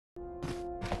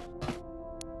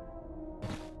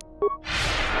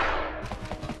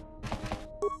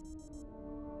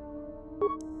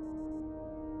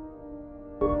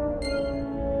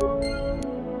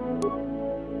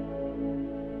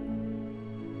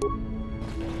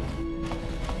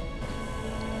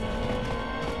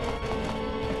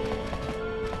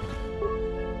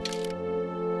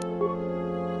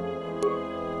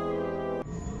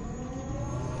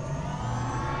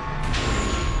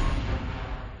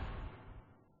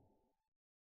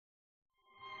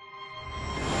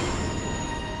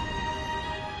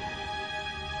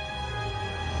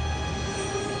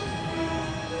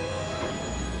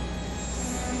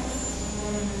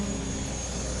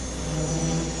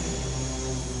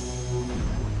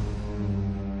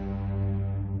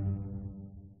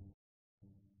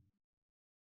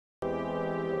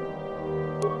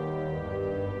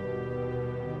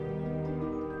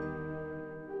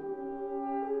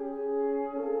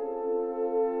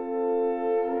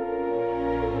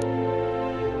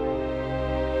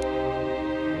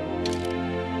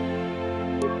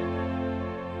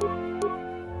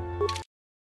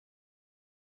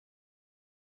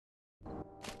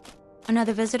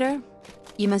Another visitor?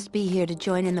 You must be here to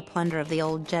join in the plunder of the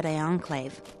old Jedi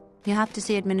Enclave. You have to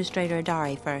see Administrator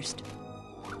Adari first.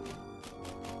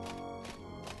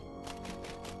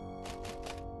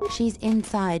 She's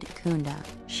inside Kunda.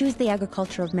 She was the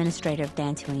agricultural administrator of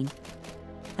Dantooine.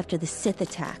 After the Sith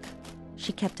attack,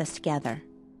 she kept us together.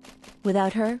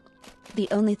 Without her, the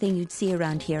only thing you'd see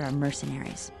around here are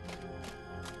mercenaries.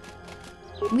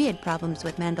 We had problems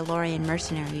with Mandalorian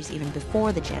mercenaries even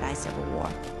before the Jedi Civil War.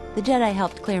 The Jedi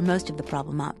helped clear most of the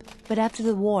problem up, but after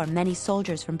the war, many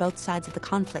soldiers from both sides of the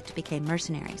conflict became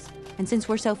mercenaries. And since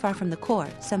we're so far from the core,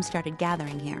 some started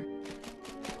gathering here.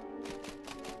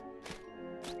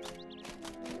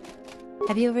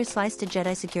 Have you ever sliced a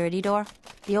Jedi security door?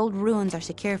 The old ruins are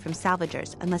secure from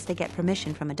salvagers unless they get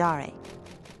permission from Adare.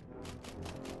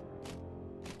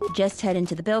 Just head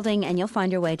into the building and you'll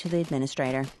find your way to the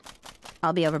administrator.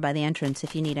 I'll be over by the entrance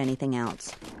if you need anything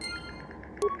else.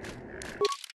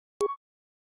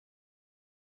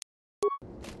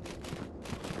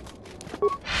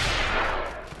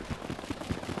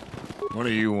 What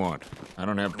do you want? I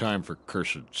don't have time for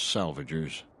cursed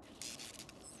salvagers.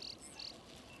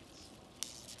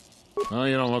 Well,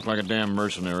 you don't look like a damn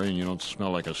mercenary, and you don't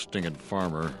smell like a stinking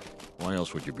farmer. Why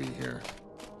else would you be here?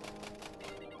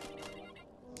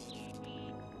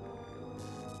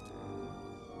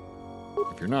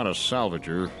 If you're not a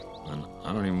salvager, then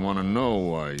I don't even want to know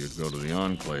why you'd go to the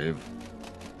Enclave.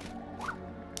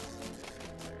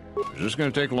 Is this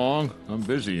going to take long? I'm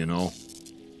busy, you know.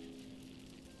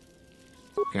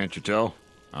 Can't you tell?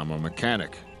 I'm a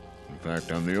mechanic. In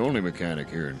fact, I'm the only mechanic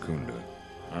here in Kunda.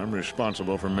 I'm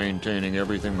responsible for maintaining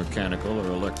everything mechanical or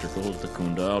electrical at the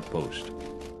Kunda outpost.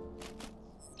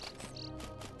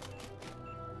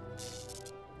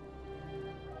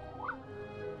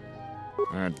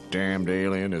 That damned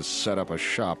alien has set up a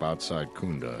shop outside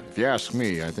Kunda. If you ask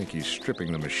me, I think he's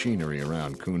stripping the machinery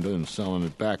around Kunda and selling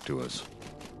it back to us.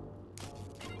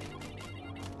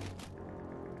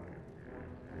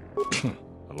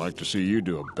 I'd like to see you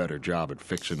do a better job at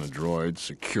fixing the droids,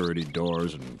 security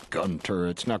doors, and gun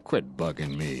turrets. Now quit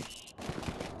bugging me.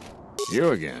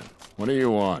 You again. What do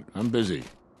you want? I'm busy.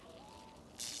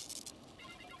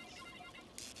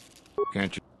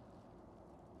 Can't you...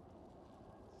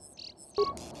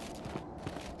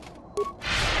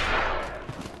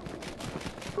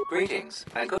 Greetings,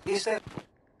 and good Easter.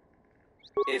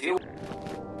 If you...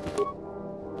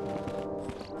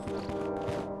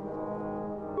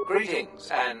 Greetings,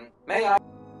 and may I...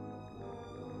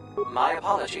 My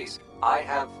apologies. I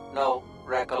have no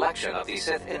recollection of the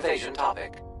Sith invasion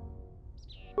topic.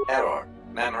 Error.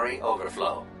 Memory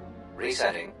overflow.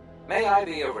 Resetting. May I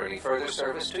be of any further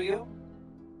service to you?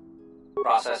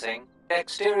 Processing.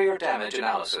 Exterior damage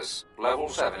analysis. Level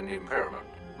 7 impairment.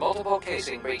 Multiple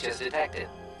casing breaches detected.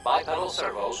 Bipedal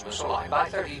servos misaligned by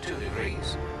 32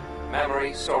 degrees.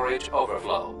 Memory storage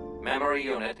overflow. Memory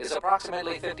unit is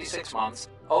approximately 56 months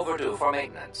overdue for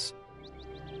maintenance.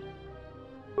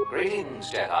 Greetings,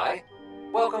 Jedi.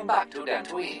 Welcome back to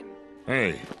Dantooine.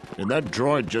 Hey, did that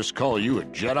droid just call you a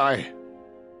Jedi?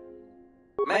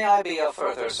 May I be of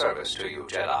further service to you,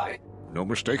 Jedi? No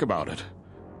mistake about it.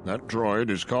 That droid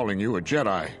is calling you a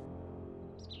Jedi.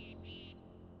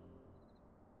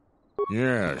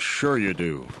 Yeah, sure you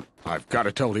do. I've got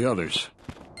to tell the others.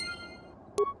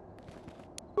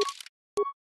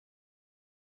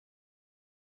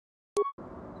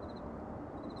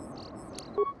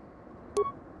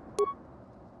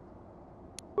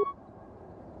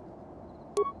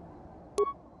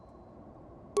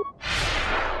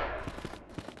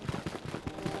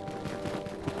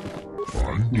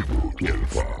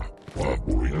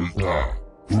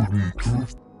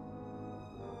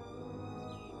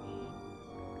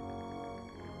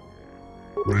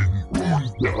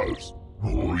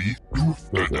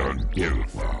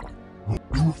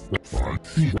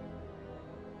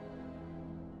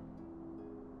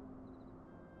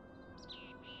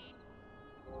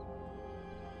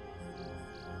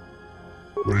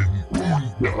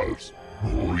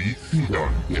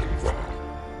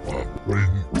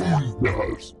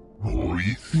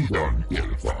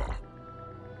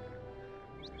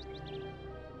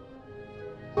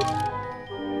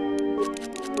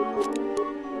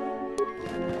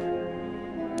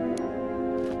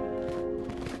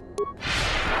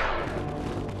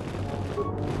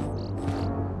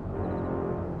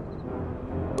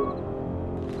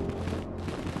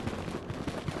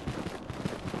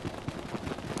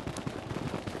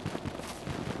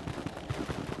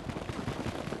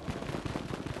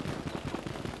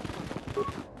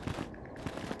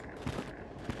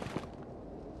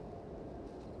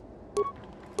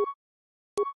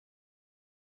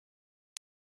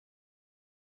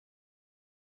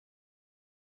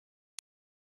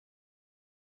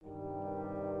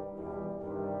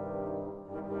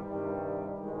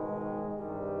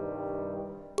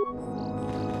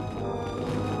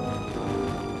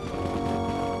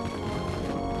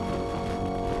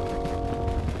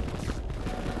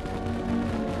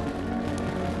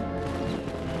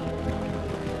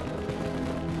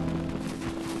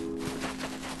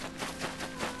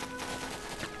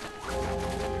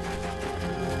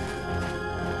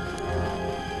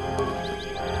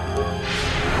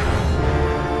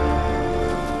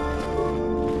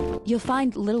 You'll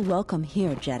find little welcome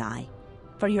here, Jedi.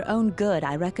 For your own good,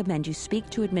 I recommend you speak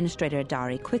to Administrator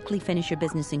Adari, quickly finish your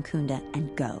business in Kunda,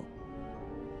 and go.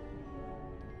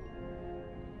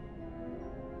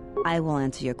 I will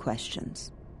answer your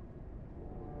questions.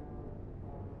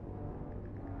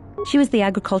 She was the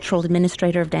agricultural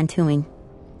administrator of Dantooine.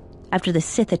 After the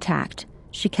Sith attacked,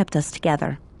 she kept us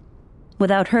together.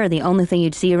 Without her, the only thing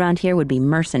you'd see around here would be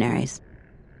mercenaries.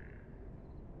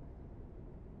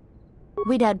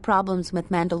 We'd had problems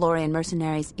with Mandalorian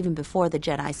mercenaries even before the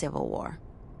Jedi Civil War.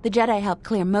 The Jedi helped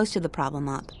clear most of the problem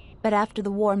up, but after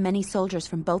the war, many soldiers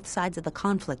from both sides of the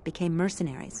conflict became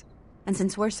mercenaries. And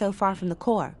since we're so far from the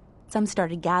core, some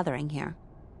started gathering here.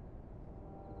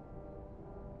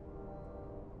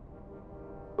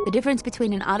 The difference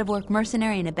between an out-of-work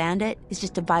mercenary and a bandit is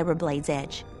just a vibroblade's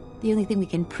edge. The only thing we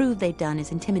can prove they've done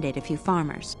is intimidate a few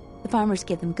farmers. The farmers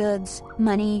give them goods,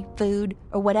 money, food,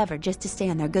 or whatever just to stay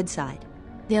on their good side.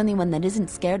 The only one that isn't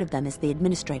scared of them is the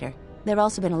administrator. There have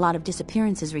also been a lot of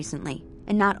disappearances recently,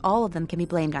 and not all of them can be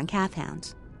blamed on calf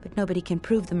hounds. But nobody can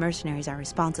prove the mercenaries are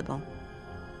responsible.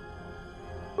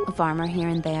 A farmer here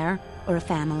and there, or a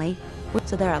family.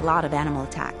 So there are a lot of animal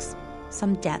attacks.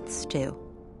 Some deaths, too.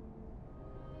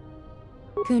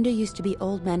 Kunda used to be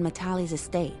Old Man Matali's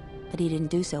estate, but he didn't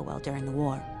do so well during the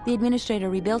war. The administrator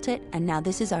rebuilt it, and now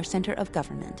this is our center of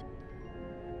government.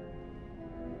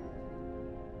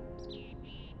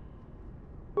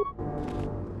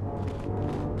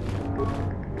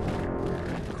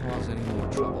 Cause any more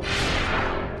trouble.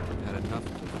 I've had enough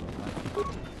of it.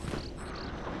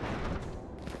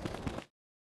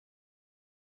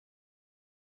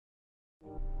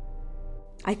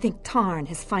 I think Tarn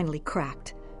has finally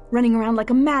cracked, running around like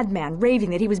a madman,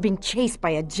 raving that he was being chased by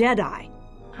a Jedi.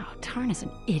 Oh, Tarn is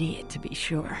an idiot, to be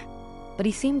sure. But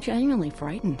he seemed genuinely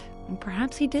frightened, and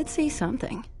perhaps he did see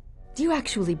something. Do you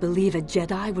actually believe a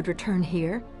Jedi would return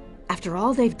here? After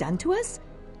all they've done to us?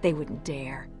 They wouldn't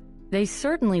dare. They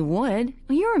certainly would.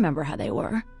 You remember how they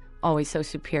were. Always so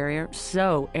superior,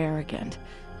 so arrogant,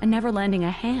 and never lending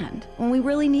a hand when we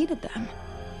really needed them.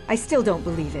 I still don't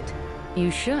believe it.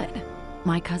 You should.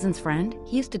 My cousin's friend,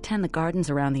 he used to tend the gardens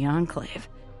around the Enclave.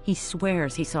 He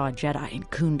swears he saw a Jedi in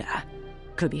Kunda.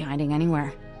 Could be hiding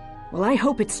anywhere. Well, I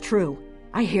hope it's true.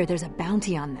 I hear there's a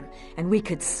bounty on them, and we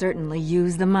could certainly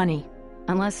use the money.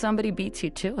 Unless somebody beats you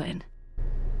to it.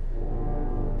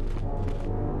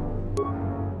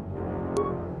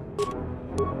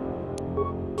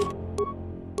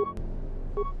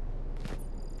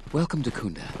 Welcome to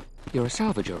Kunda. You're a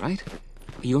salvager, right?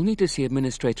 You'll need to see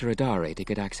Administrator Adare to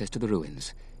get access to the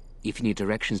ruins. If you need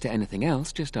directions to anything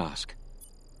else, just ask.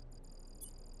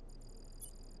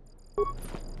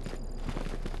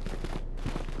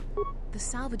 The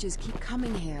salvagers keep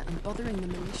coming here and bothering the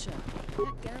militia.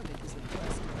 That Garabit is the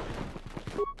worst.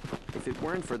 If it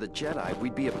weren't for the Jedi,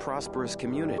 we'd be a prosperous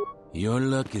community. Your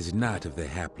luck is not of the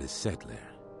hapless settler.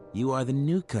 You are the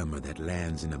newcomer that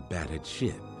lands in a battered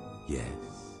ship, yes.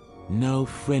 No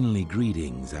friendly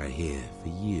greetings are here for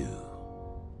you.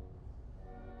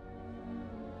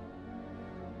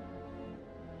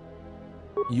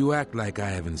 You act like I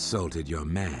have insulted your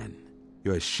man.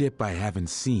 Your ship I haven't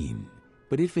seen.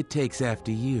 But if it takes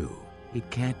after you, it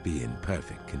can't be in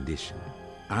perfect condition.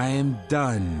 I am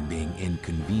done being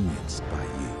inconvenienced by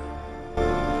you.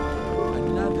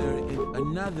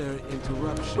 Another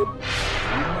interruption.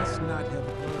 You must not have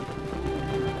heard.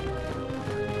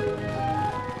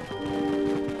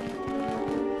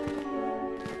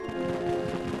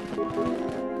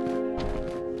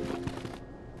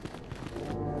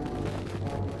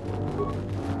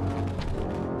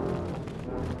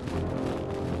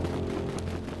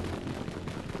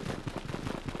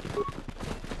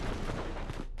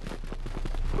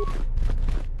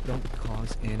 Don't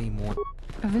cause any more...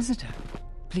 A visitor.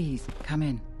 Please, come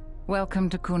in. Welcome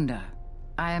to Kunda.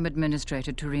 I am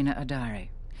Administrator Turina Adare.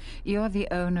 You're the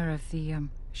owner of the,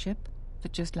 ship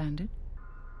that just landed?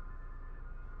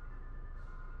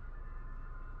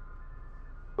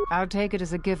 I'll take it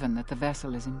as a given that the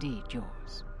vessel is indeed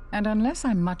yours. And unless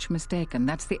I'm much mistaken,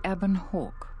 that's the Ebon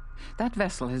Hawk. That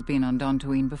vessel has been on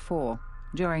Dantooine before,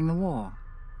 during the war.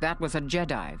 That was a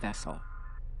Jedi vessel.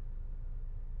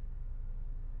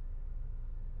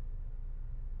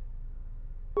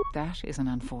 That is an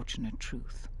unfortunate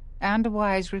truth, and a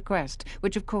wise request,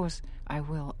 which of course I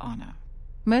will honor.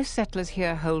 Most settlers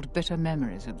here hold bitter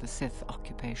memories of the Sith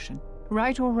occupation.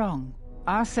 Right or wrong,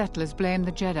 our settlers blame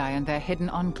the Jedi and their hidden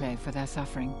enclave for their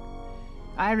suffering.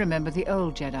 I remember the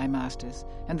old Jedi Masters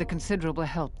and the considerable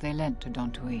help they lent to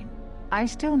Dantooine. I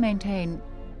still maintain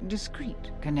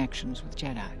discreet connections with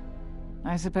Jedi.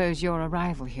 I suppose your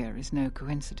arrival here is no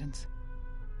coincidence.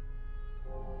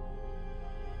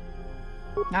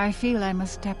 I feel I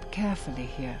must step carefully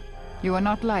here. You are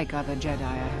not like other Jedi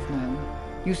I have known.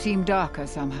 You seem darker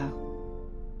somehow.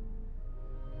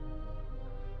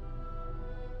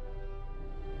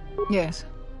 Yes,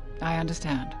 I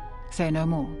understand. Say no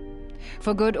more.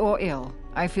 For good or ill,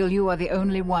 I feel you are the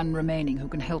only one remaining who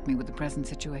can help me with the present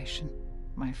situation.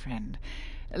 My friend,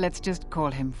 let's just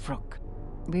call him Vrook.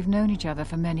 We've known each other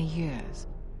for many years,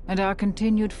 and our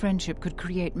continued friendship could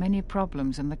create many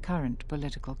problems in the current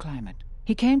political climate.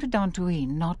 He came to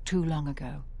Dantooine not too long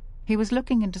ago. He was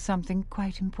looking into something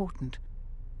quite important.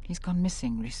 He's gone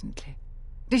missing recently.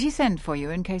 Did he send for you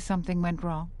in case something went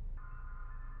wrong?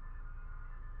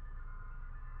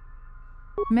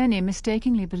 Many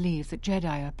mistakenly believe that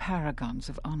Jedi are paragons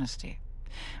of honesty.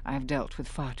 I've dealt with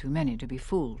far too many to be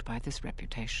fooled by this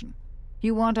reputation.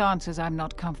 You want answers I'm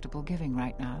not comfortable giving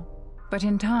right now. But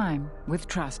in time, with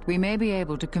trust, we may be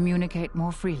able to communicate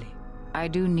more freely. I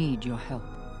do need your help.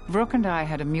 Vrook and I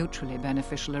had a mutually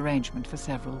beneficial arrangement for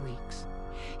several weeks.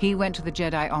 He went to the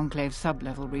Jedi Enclave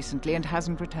sublevel recently and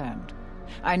hasn't returned.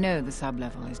 I know the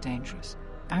sublevel is dangerous.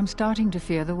 I'm starting to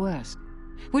fear the worst.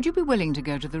 Would you be willing to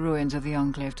go to the ruins of the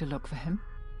Enclave to look for him?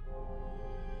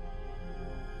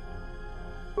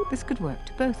 This could work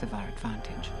to both of our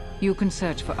advantage. You can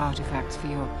search for artifacts for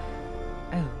your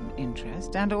own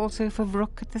interest, and also for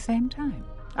Vrook at the same time.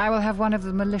 I will have one of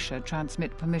the militia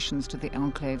transmit permissions to the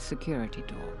Enclave's security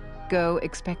door. Go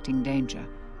expecting danger,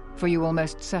 for you will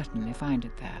most certainly find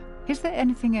it there. Is there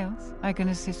anything else I can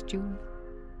assist you with?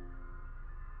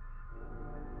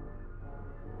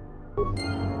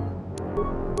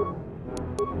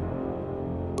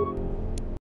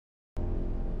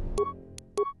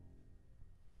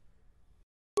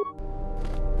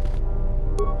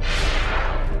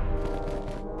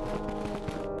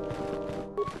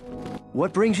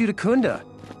 What brings you to Kunda?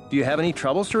 Do you have any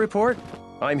troubles to report?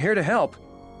 I'm here to help.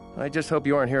 I just hope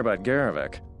you aren't here about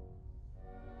Garevik.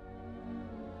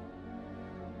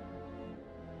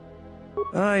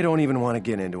 I don't even want to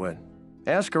get into it.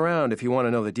 Ask around if you want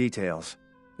to know the details.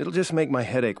 It'll just make my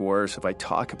headache worse if I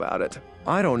talk about it.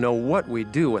 I don't know what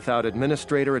we'd do without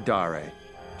Administrator Adare.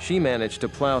 She managed to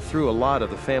plow through a lot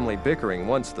of the family bickering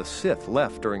once the Sith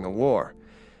left during the war.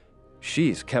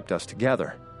 She's kept us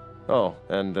together. Oh,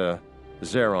 and,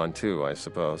 Zeron too, I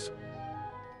suppose.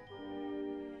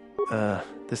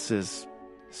 This is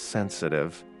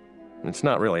sensitive. It's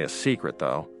not really a secret,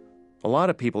 though. A lot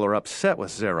of people are upset with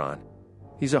Zeron.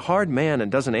 He's a hard man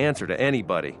and doesn't answer to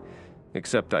anybody.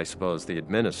 Except, I suppose, the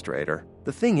Administrator.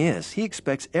 The thing is, he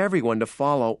expects everyone to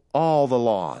follow all the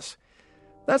laws.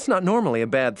 That's not normally a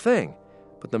bad thing,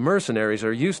 but the mercenaries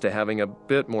are used to having a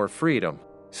bit more freedom.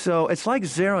 So it's like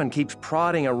Zeron keeps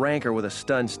prodding a rancor with a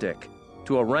stun stick.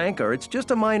 To a rancor, it's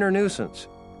just a minor nuisance.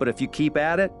 But if you keep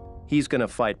at it, he's gonna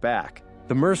fight back.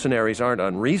 The mercenaries aren't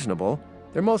unreasonable.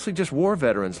 They're mostly just war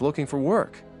veterans looking for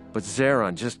work. But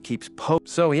Zeron just keeps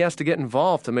so he has to get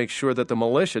involved to make sure that the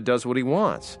militia does what he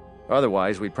wants.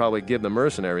 Otherwise, we'd probably give the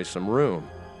mercenaries some room.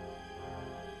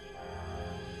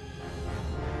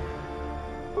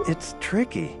 It's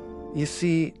tricky. You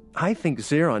see, I think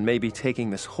Zeron may be taking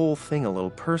this whole thing a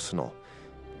little personal.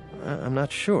 I'm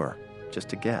not sure.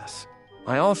 Just a guess.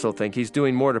 I also think he's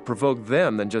doing more to provoke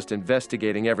them than just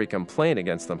investigating every complaint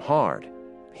against them hard.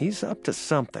 He's up to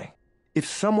something. If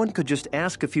someone could just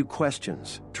ask a few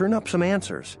questions, turn up some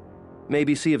answers,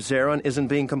 maybe see if Zeron isn't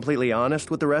being completely honest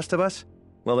with the rest of us,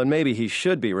 well, then maybe he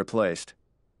should be replaced.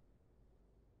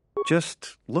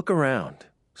 Just look around.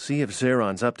 See if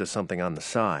Zeron's up to something on the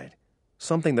side.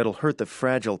 Something that'll hurt the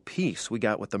fragile peace we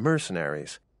got with the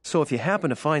mercenaries. So if you happen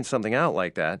to find something out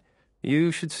like that,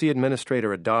 you should see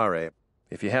Administrator Adare.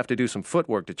 If you have to do some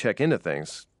footwork to check into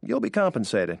things, you'll be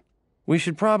compensated. We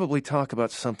should probably talk about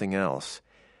something else.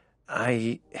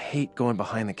 I hate going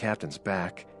behind the captain's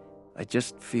back. I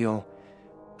just feel...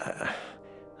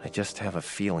 I just have a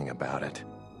feeling about it.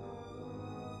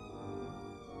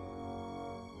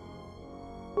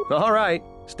 All right,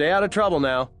 stay out of trouble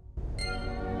now.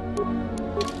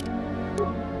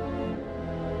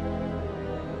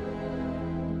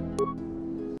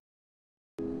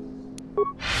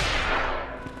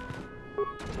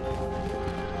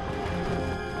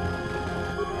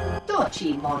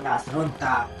 Dochi monas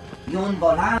runta. Yun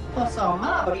bolan.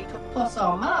 Posoma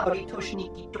bari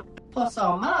tushniki.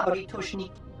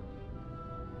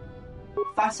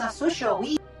 Fasa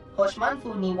sushowi. Hoshman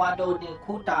funi wado de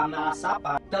kuta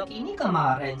masapa. Dokini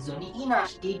kamaren zuni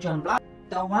inash di John Black.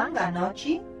 Dawanga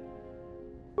nochi.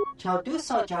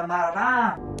 Chauduso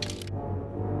jamara.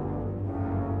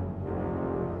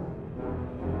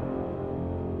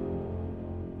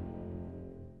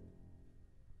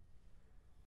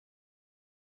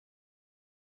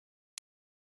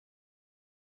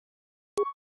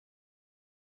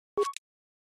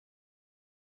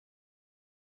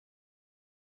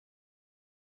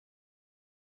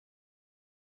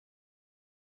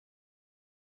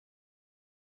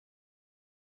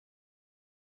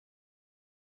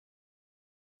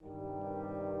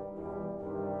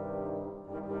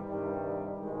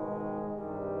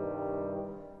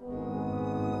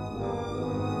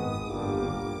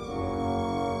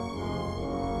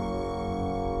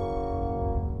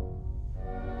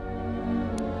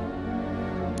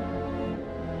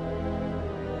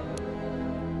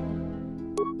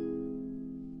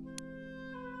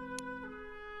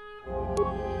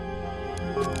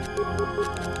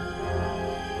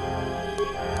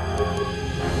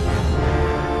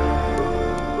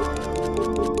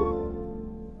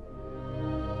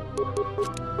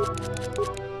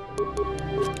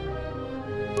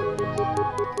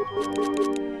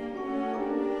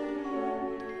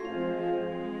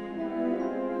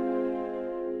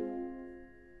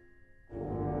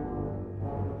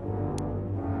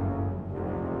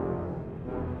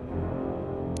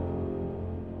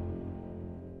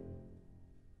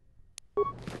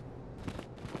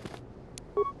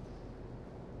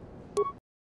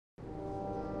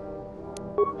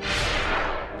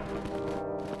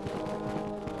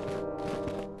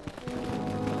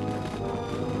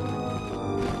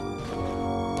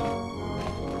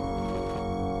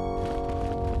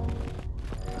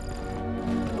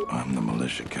 I'm the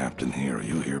militia captain here. Are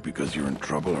you here because you're in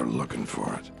trouble or looking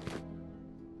for it?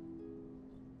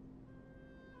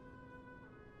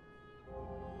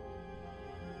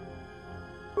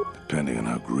 Depending on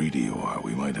how greedy you are,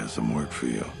 we might have some work for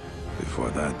you. Before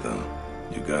that, though,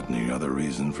 you got any other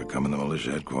reason for coming to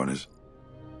militia headquarters?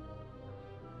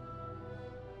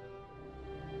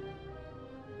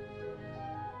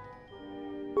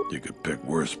 You could pick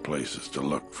worse places to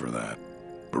look for that.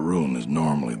 Baroon is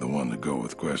normally the one to go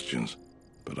with questions,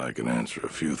 but I can answer a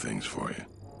few things for you.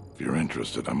 If you're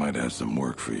interested, I might have some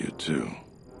work for you, too.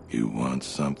 You want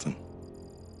something?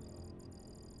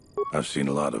 I've seen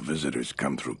a lot of visitors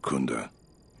come through Kunda.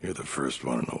 You're the first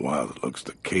one in a while that looks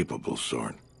the capable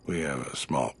sort. We have a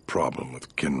small problem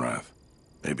with Kinrath.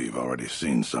 Maybe you've already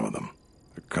seen some of them.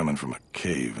 They're coming from a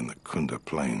cave in the Kunda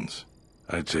Plains.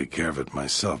 I'd take care of it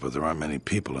myself, but there aren't many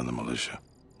people in the militia.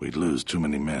 We'd lose too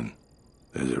many men.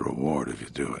 There's a reward if you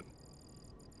do it.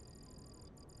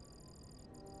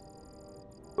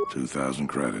 2,000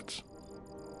 credits.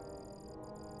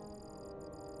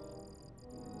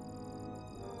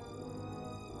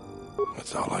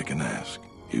 That's all I can ask.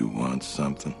 You want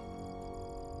something?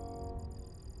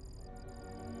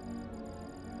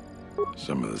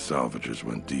 Some of the salvagers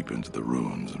went deep into the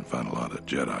ruins and found a lot of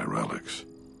Jedi relics.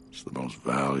 It's the most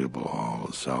valuable haul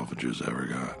the salvagers ever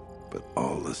got. But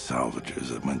all the salvagers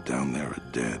that went down there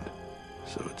are dead.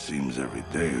 So it seems every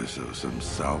day or so some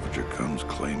salvager comes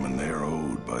claiming they're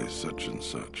owed by such and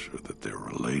such, or that they're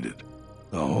related.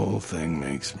 The whole thing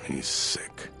makes me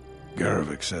sick.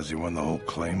 Garovic says he won the whole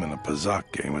claim in a Pazak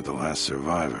game with the last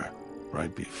survivor,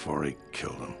 right before he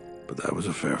killed him. But that was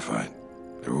a fair fight.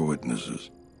 There were witnesses.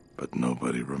 But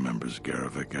nobody remembers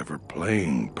Garovic ever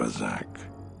playing Pazak.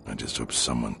 I just hope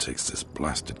someone takes this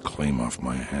blasted claim off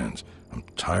my hands. I'm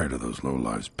tired of those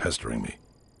lowlives pestering me.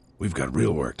 We've got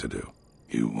real work to do.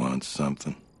 You want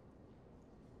something?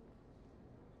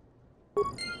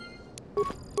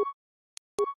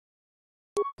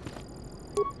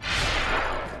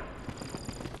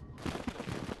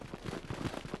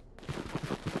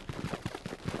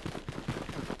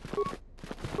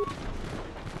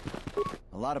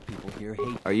 A lot of people here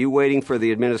hate... Are you waiting for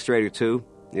the administrator too?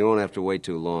 You won't have to wait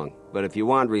too long. But if you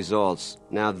want results,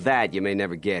 now that you may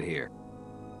never get here.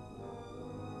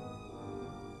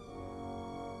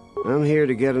 I'm here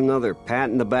to get another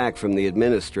pat in the back from the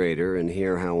administrator and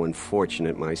hear how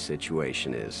unfortunate my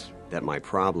situation is. That my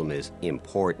problem is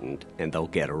important, and they'll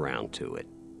get around to it.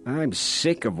 I'm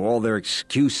sick of all their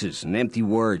excuses and empty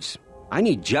words. I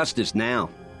need justice now.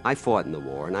 I fought in the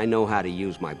war, and I know how to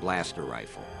use my blaster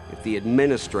rifle. If the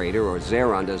administrator or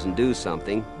Zeron doesn't do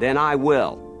something, then I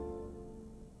will.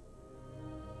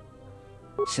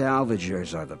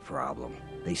 Salvagers are the problem.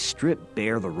 They strip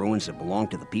bare the ruins that belong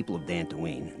to the people of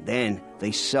Dantooine. Then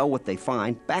they sell what they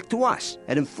find back to us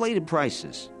at inflated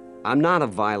prices. I'm not a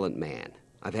violent man.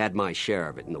 I've had my share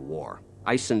of it in the war.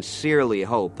 I sincerely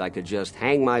hoped I could just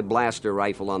hang my blaster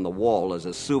rifle on the wall as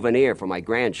a souvenir for my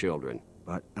grandchildren.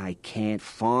 But I can't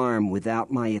farm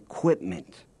without my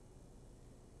equipment.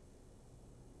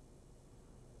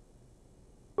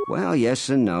 Well, yes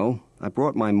and no. I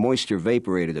brought my moisture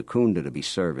vaporator to Kunda to be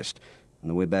serviced. On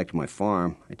the way back to my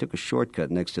farm, I took a shortcut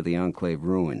next to the Enclave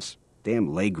ruins. Damn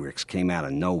Lagrix came out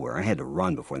of nowhere. I had to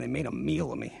run before they made a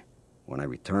meal of me. When I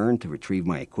returned to retrieve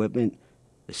my equipment,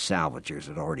 the salvagers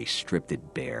had already stripped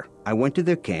it bare. I went to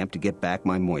their camp to get back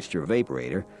my moisture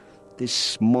vaporator. This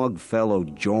smug fellow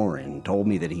Joran told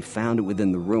me that he found it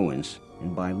within the ruins,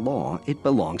 and by law, it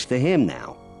belongs to him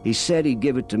now. He said he'd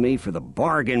give it to me for the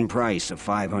bargain price of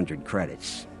 500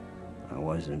 credits. I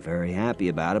wasn't very happy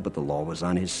about it, but the law was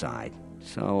on his side,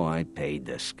 so I paid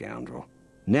the scoundrel.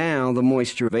 Now the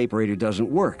moisture vaporator doesn't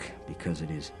work because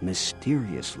it is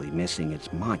mysteriously missing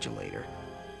its modulator.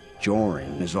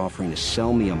 Joran is offering to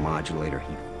sell me a modulator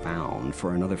he found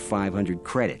for another 500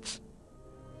 credits.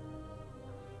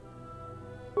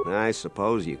 I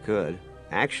suppose you could.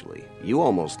 Actually, you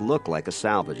almost look like a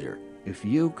salvager. If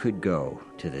you could go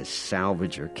to this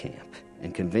salvager camp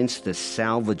and convince the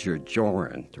salvager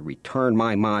Joran to return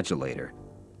my modulator,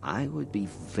 I would be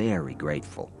very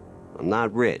grateful. I'm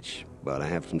not rich, but I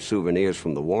have some souvenirs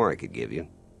from the war I could give you.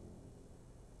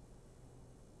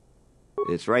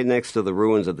 It's right next to the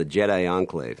ruins of the Jedi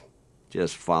Enclave.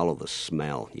 Just follow the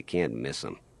smell. You can't miss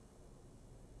them.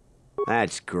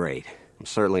 That's great. I'm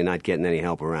certainly not getting any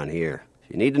help around here.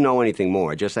 If you need to know anything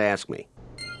more, just ask me.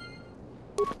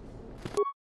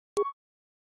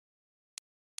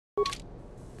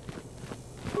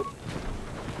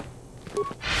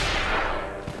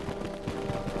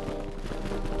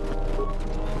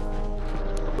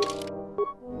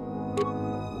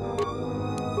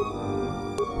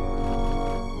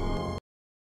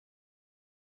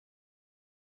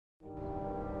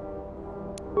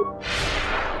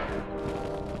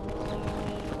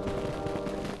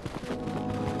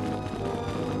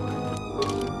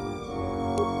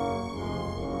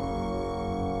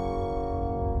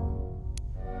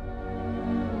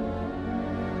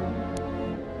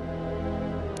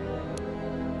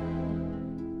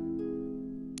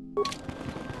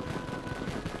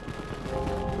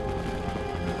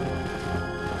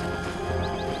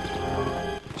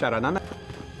 Charanana.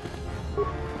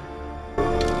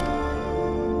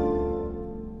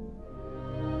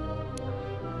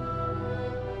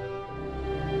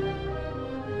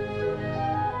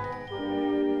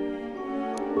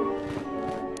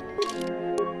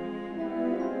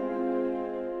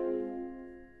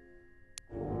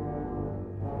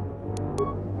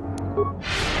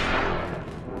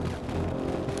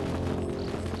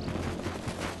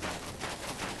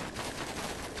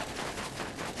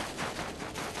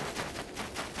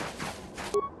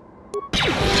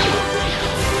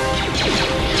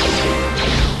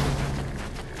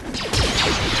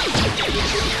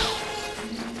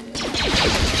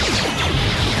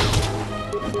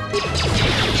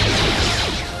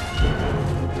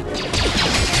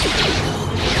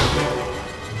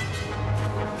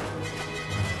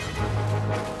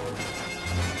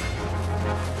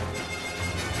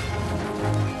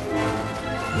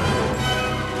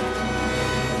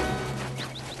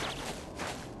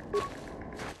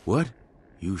 What?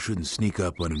 You shouldn't sneak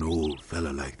up on an old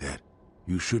fella like that.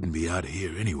 You shouldn't be out of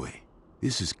here anyway.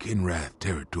 This is Kinrath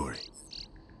territory.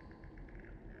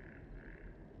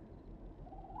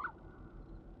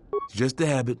 It's just a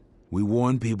habit. We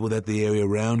warn people that the area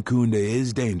around Kunda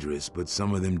is dangerous, but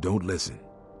some of them don't listen.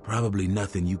 Probably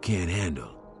nothing you can't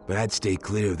handle, but I'd stay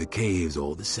clear of the caves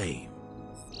all the same.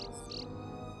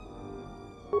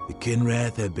 The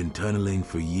Kinrath have been tunneling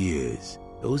for years.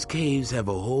 Those caves have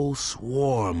a whole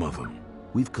swarm of them.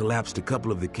 We've collapsed a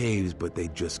couple of the caves, but they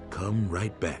just come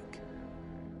right back.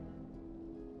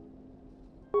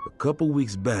 A couple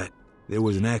weeks back, there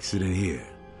was an accident here.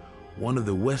 One of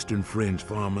the Western Fringe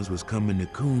farmers was coming to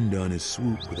Kunda on his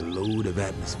swoop with a load of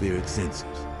atmospheric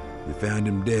sensors. We found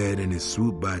him dead and his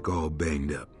swoop bike all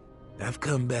banged up. I've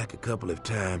come back a couple of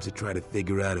times to try to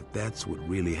figure out if that's what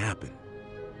really happened.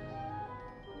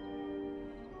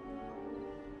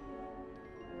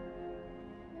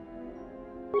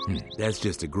 That's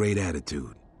just a great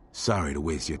attitude. Sorry to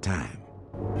waste your time.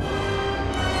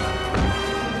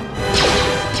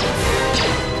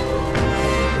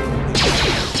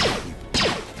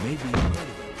 Maybe you heard of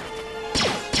it.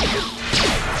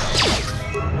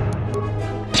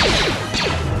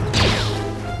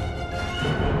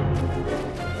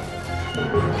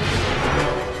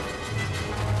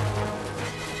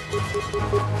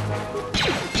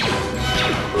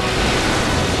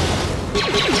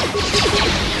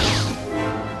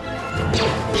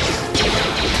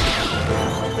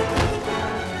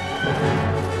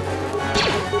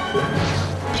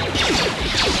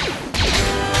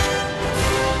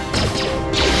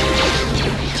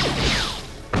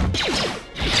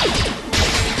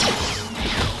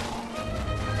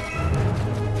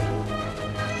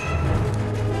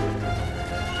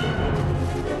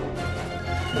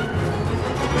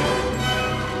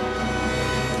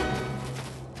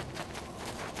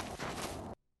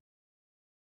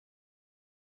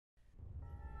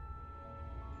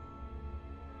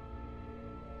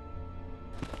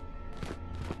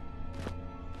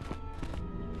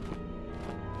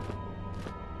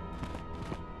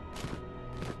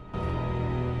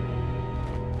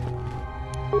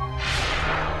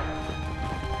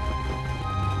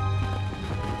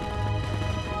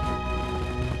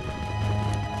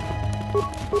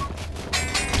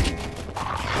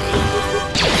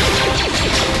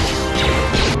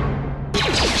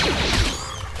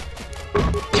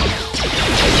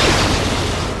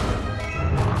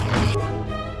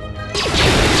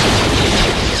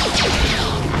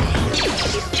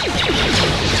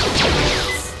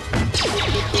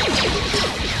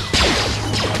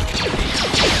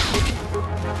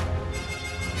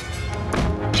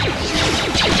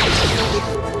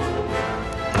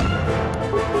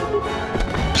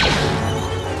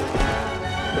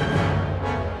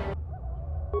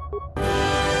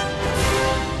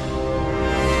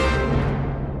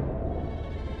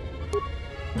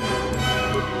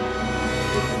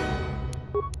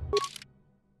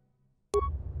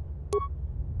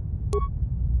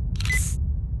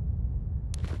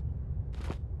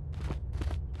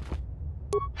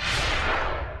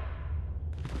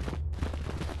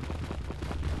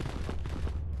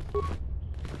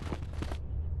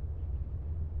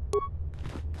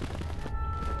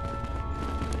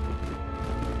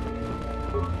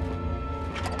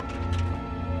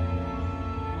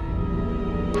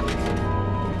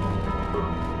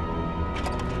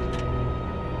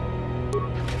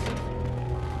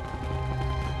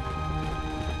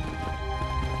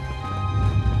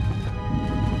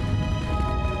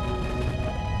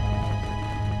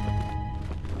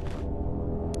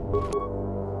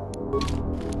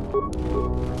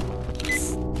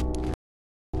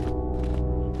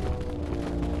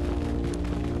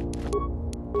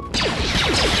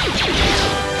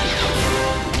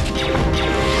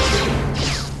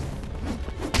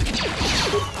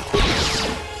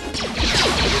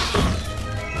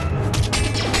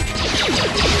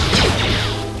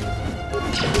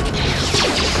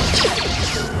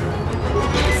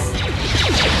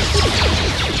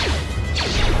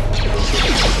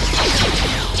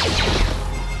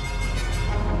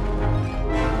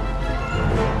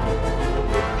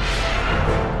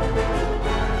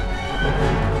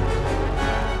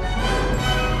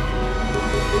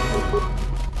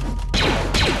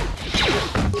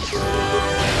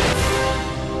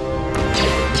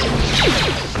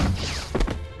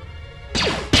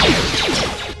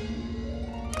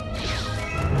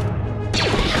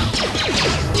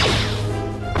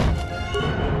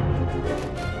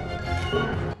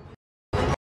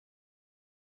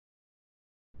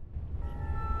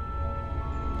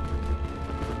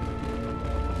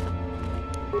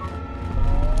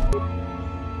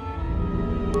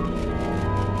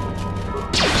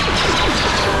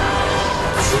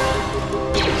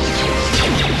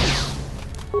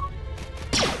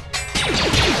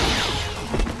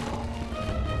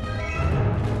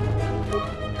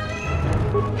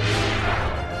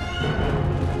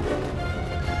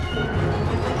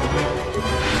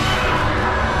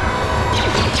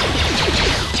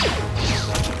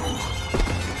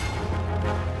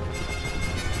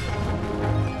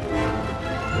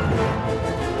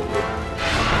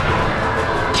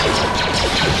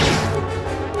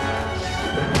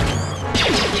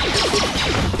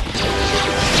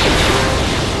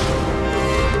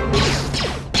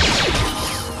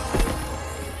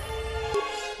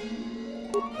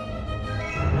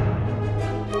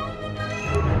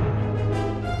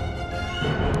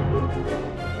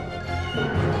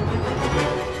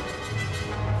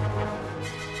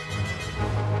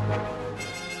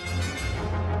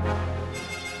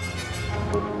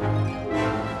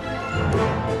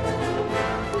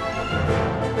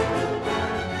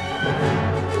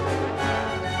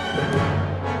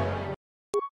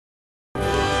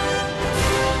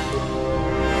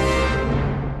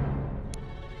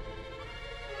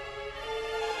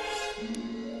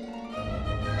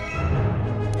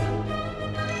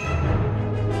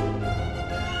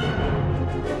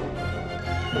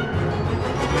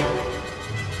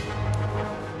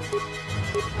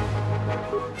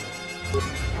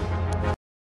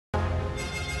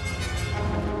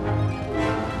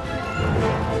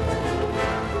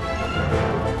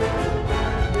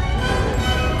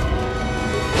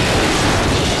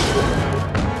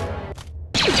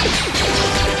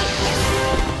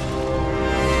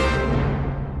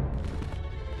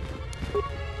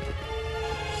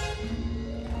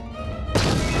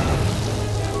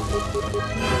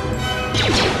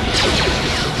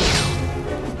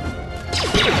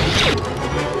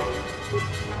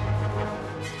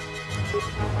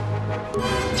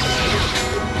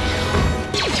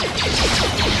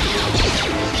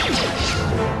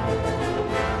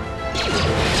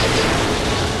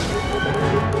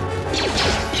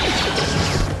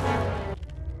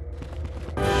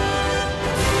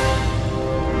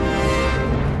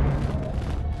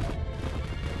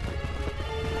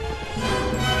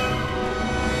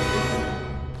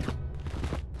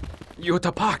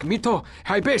 Yutapak, mito,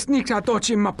 hai best niksa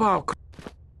tochi mapau.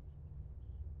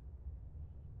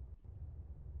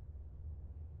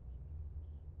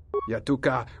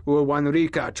 Yatuka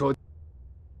uwanrika chod.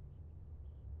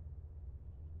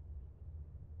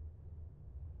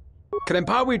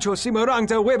 Krempawicho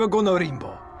simorangta weba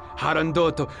gonorimbo.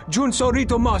 Harandoto, jun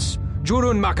sorito mas,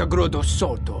 jurun makagrodo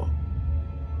soto.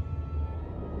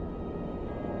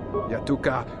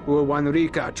 Yatuka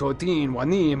uwanrika chotin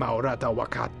wani maurata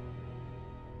wakat.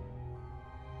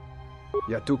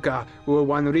 Yatuka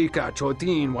uwanrika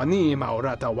chotin wani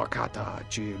maurata wakata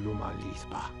chi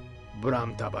lumalispa.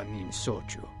 Bram tabanin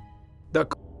sochu.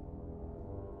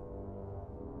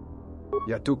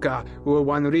 Yatuka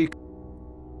uwanrika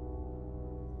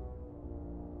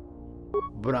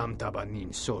Bram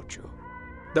tabanin sochu.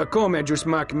 Da come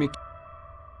jusmak mik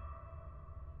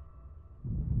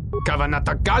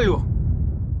Kavanata galu.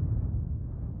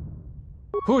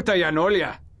 Huta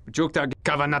yanolia. Jukta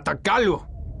kavanata galu.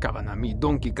 Kavanami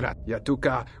donki grat.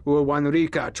 Yatuka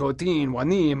uwanrika chotin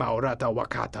wani maurata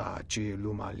wakata chi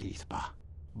lumalispa.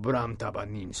 Bram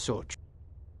tabanin sochu.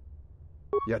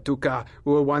 Yatuka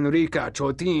uwanrika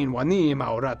chotin wani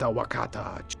maurata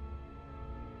wakata.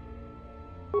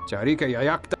 Charika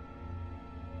yayakta.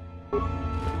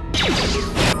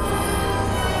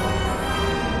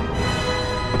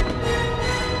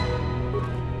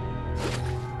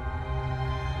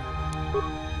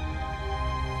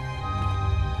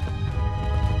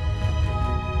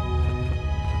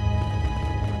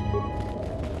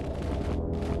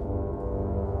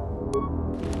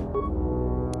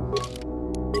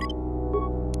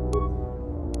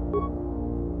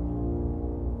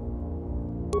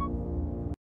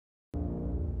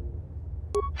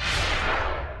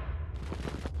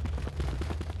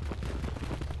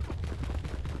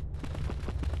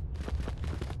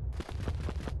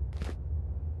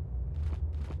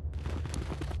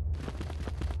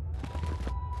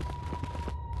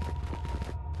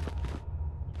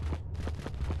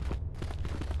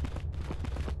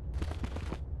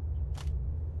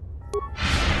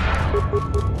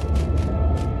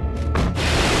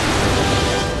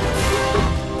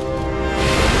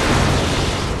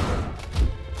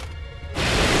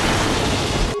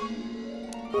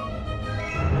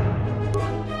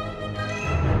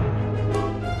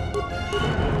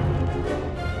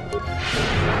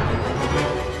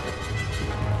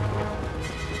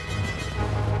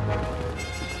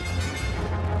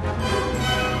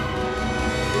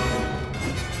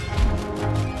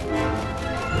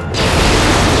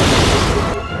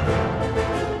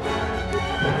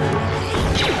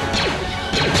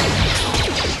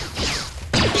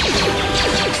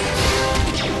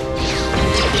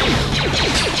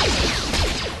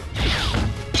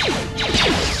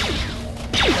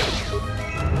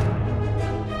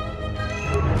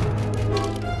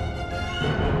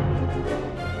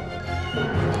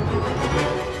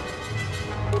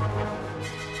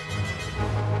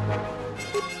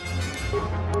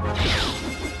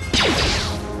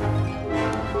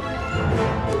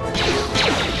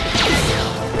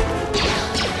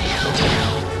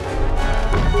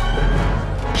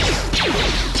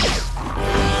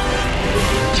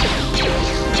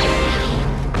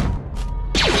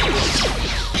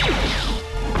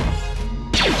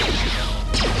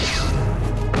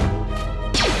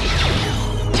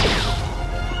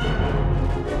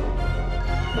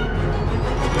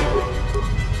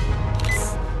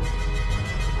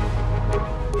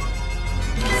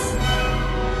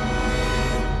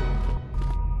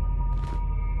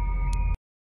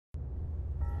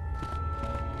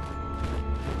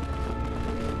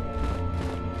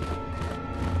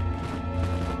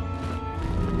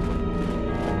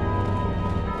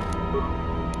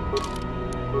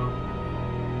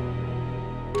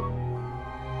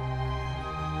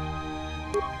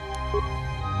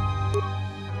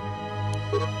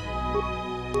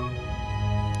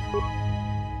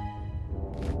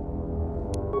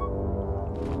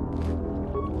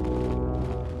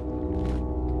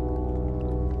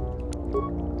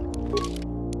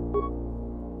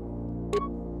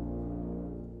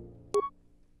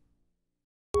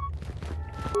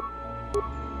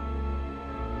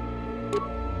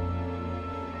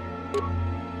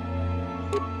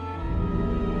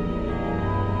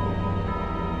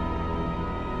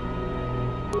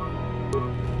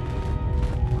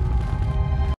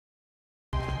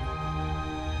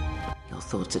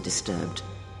 Thoughts are disturbed.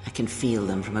 I can feel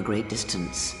them from a great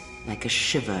distance, like a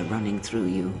shiver running through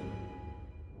you.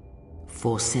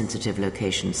 Force-sensitive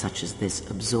locations such as this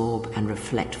absorb and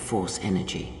reflect force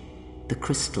energy. The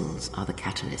crystals are the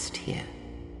catalyst here.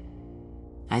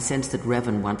 I sense that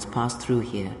Revan once passed through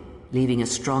here, leaving a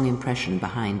strong impression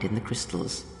behind in the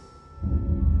crystals.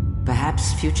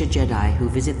 Perhaps future Jedi who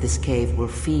visit this cave will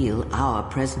feel our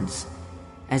presence,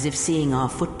 as if seeing our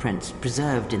footprints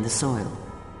preserved in the soil.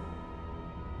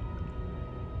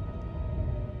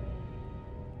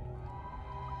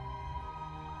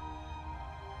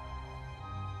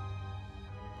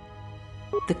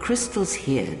 The crystals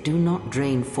here do not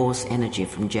drain Force energy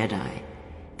from Jedi.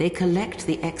 They collect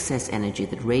the excess energy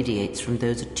that radiates from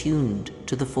those attuned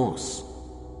to the Force.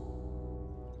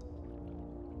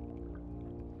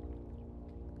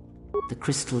 The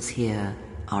crystals here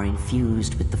are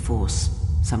infused with the Force.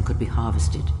 Some could be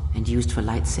harvested and used for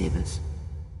lightsabers.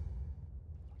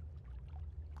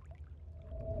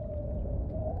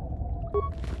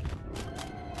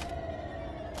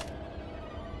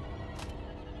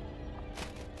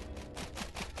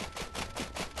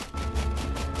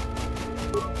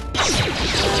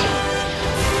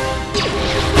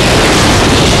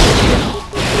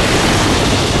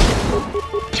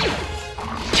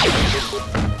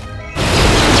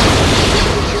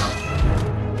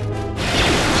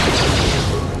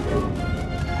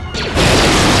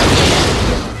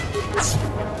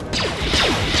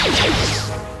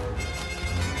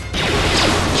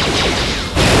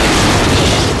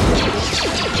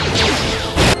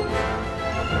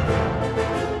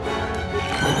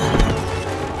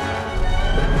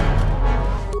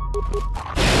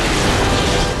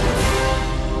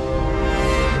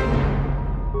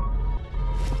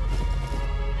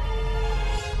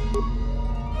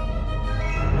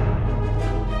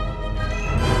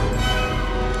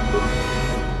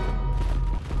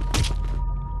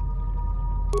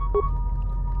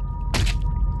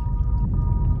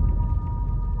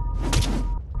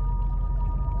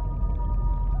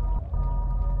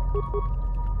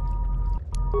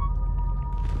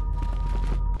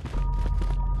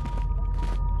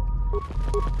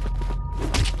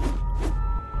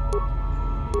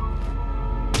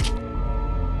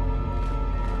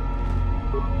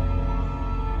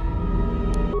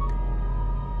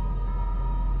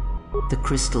 The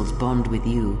crystal's bond with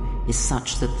you is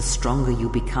such that the stronger you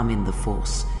become in the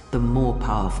Force, the more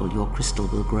powerful your crystal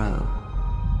will grow.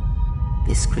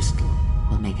 This crystal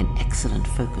will make an excellent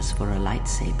focus for a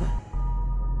lightsaber.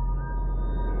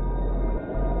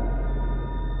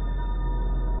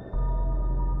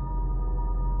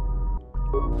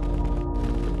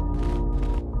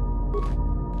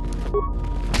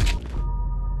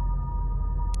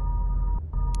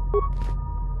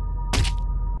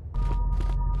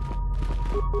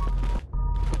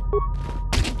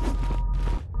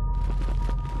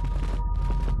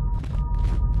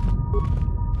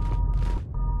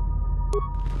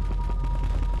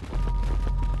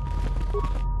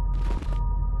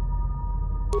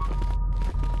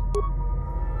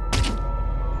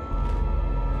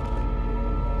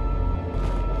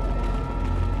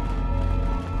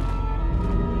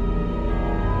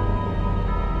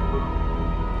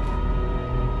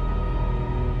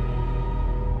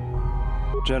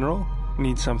 General,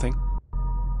 need something?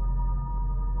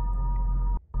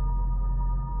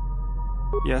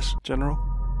 Yes, General?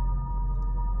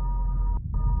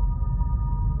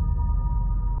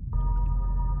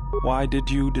 Why did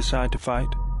you decide to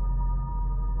fight?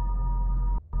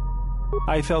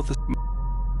 I felt the...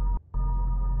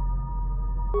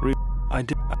 I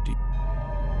did...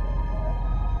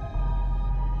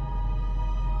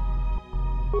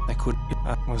 I couldn't...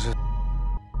 Was it...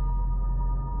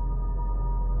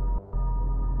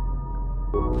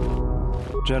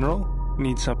 General,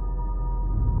 need some...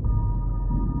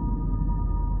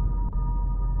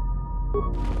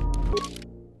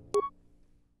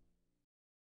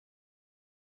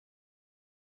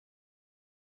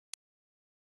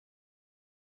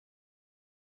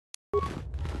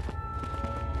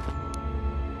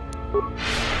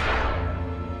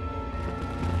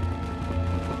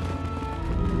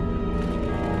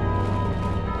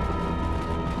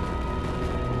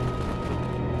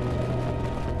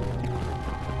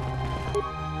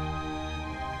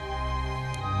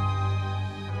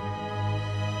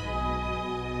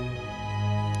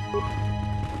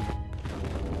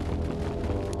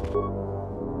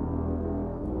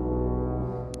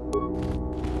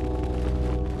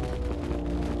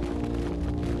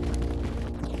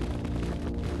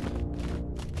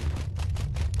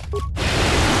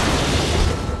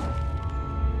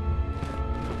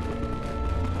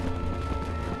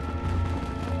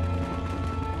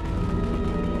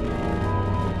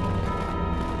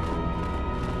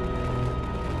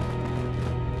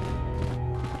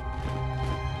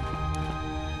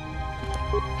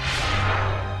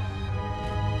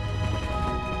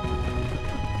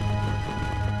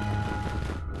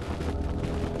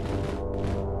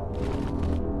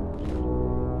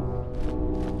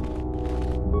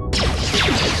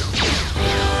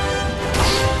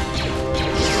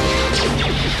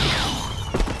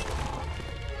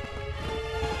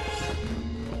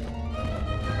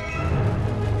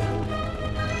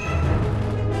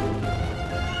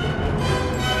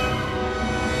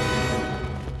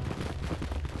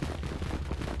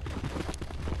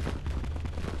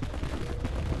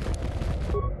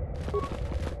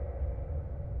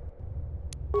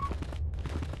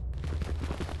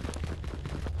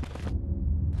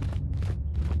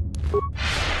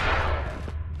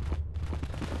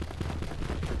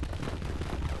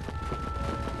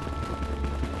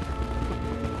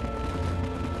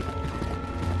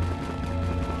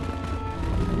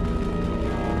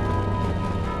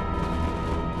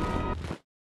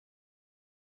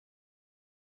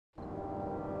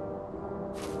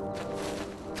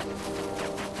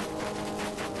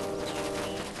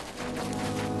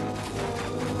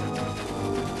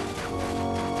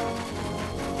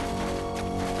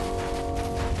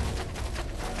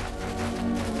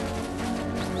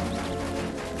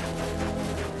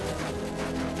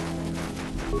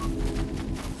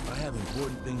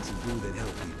 Important things to do that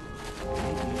help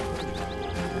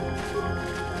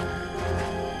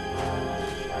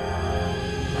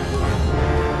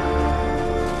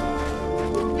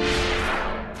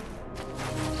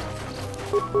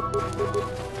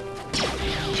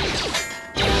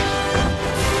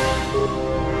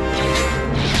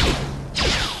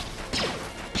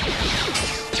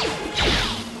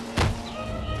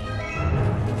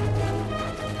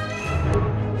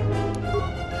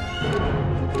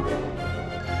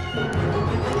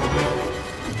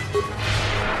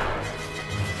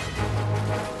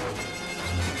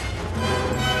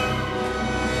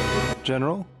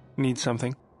General? Need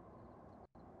something?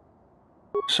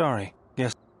 Sorry.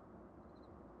 Yes.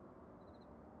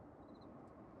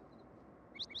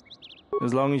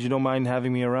 As long as you don't mind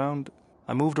having me around,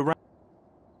 I moved around.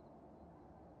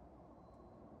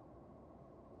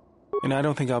 And I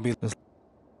don't think I'll be...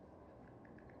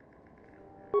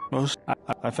 Most...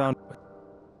 I found...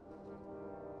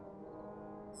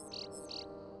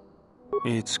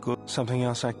 It's good. Something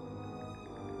else I...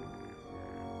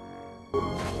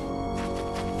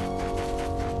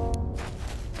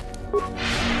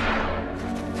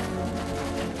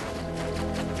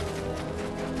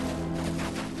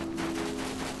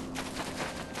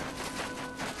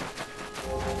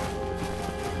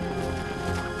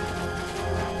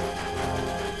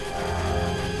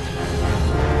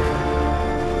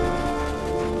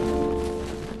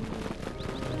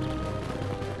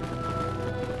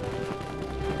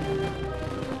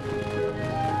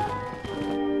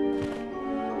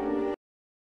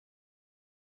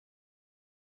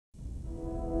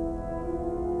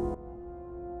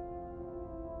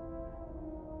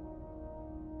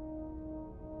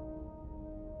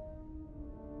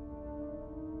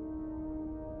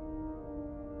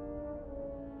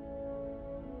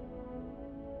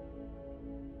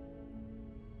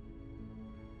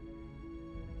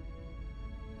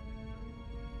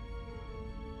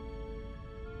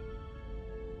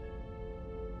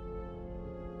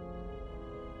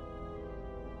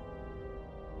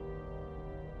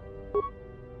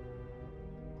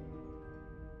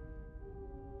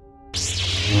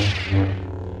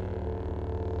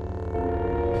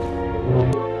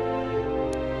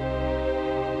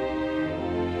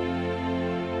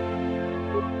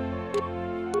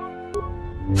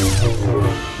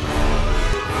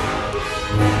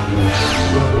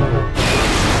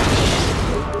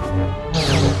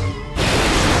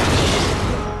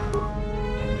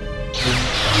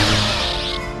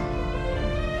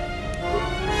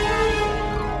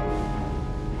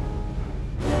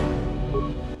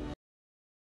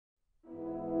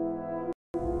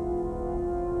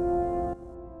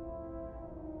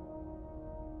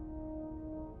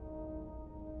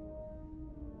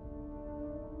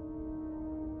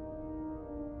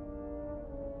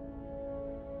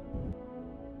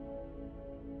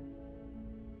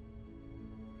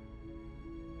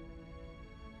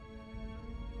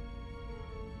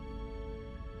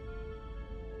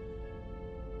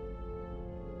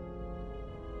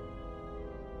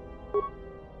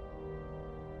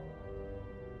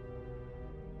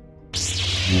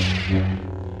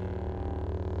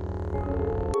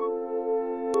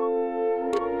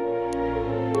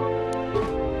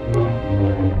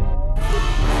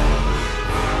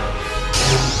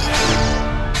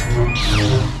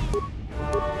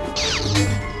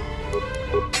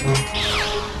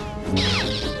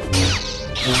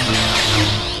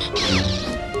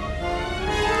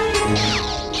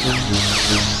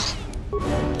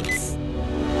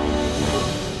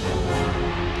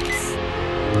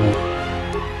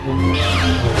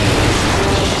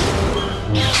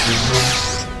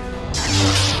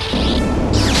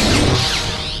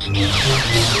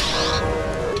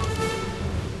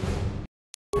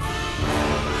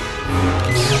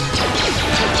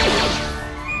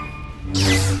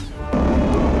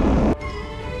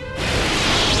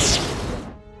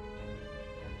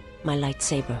 My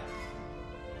lightsaber.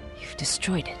 You've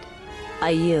destroyed it.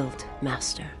 I yield,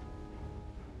 Master.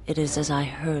 It is as I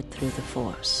heard through the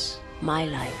Force. My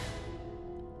life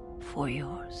for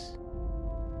yours.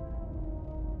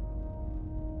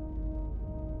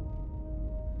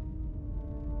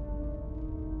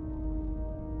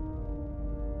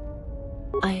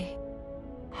 I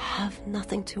have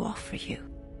nothing to offer you.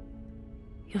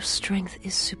 Your strength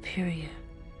is superior.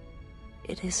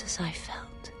 It is as I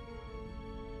felt.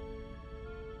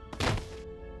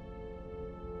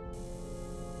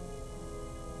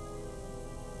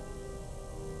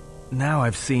 Now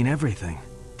I've seen everything.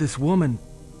 This woman,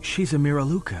 she's a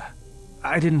Miraluka.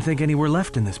 I didn't think any were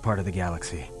left in this part of the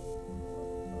galaxy.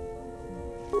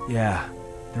 Yeah,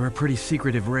 they're a pretty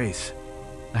secretive race.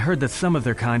 I heard that some of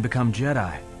their kind become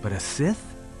Jedi, but a Sith?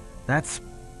 That's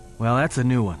a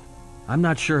new one. I'm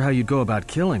not sure how you'd go about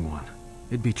killing one.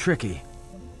 It'd be tricky.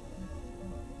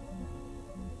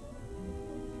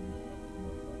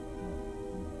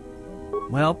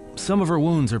 Well, some of her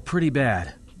wounds are pretty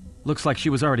bad. Looks like she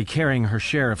was already carrying her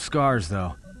share of scars,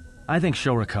 though. I think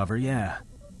she'll recover, yeah.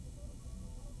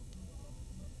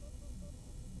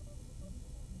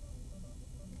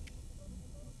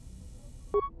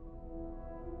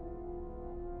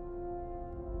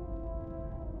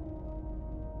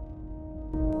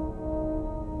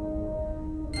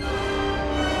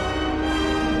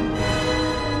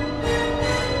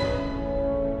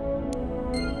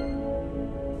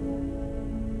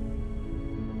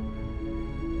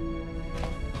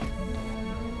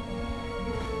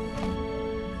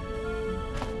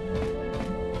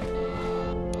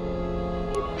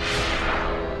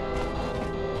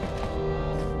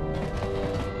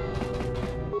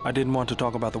 I didn't want to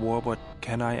talk about the war, but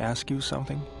can I ask you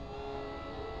something?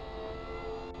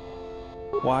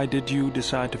 Why did you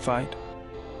decide to fight?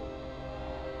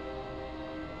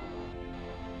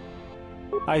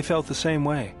 I felt the same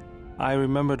way. I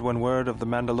remembered when word of the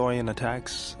Mandalorian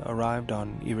attacks arrived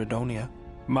on Iridonia.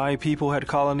 My people had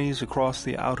colonies across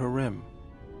the Outer Rim.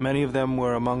 Many of them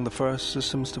were among the first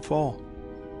systems to fall.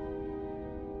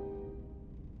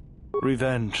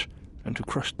 Revenge, and to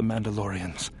crush the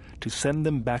Mandalorians, to send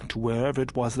them back to wherever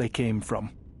it was they came from.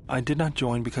 I did not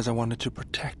join because I wanted to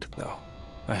protect, though.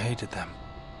 I hated them.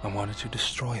 I wanted to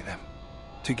destroy them,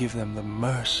 to give them the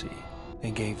mercy they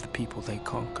gave the people they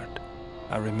conquered.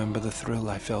 I remember the thrill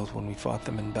I felt when we fought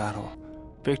them in battle.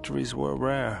 Victories were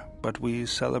rare, but we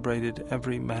celebrated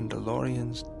every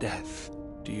Mandalorian's death.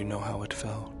 Do you know how it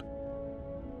felt?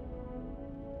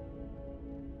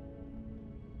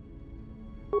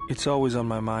 It's always on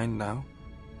my mind now.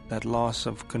 That loss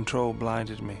of control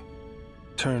blinded me,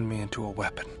 turned me into a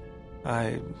weapon.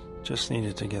 I just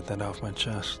needed to get that off my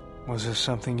chest. Was there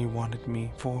something you wanted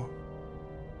me for?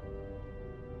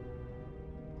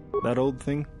 That old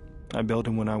thing? I built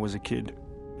him when I was a kid.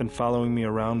 Been following me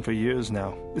around for years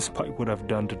now, despite what I've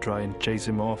done to try and chase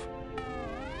him off.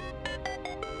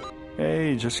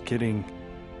 Hey, just kidding.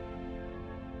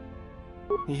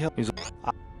 He helped me.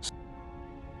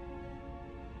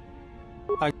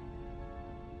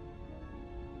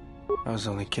 I was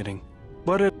only kidding.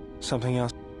 But something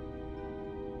else.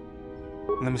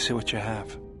 Let me see what you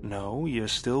have. No, you're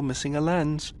still missing a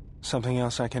lens. Something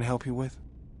else I can help you with?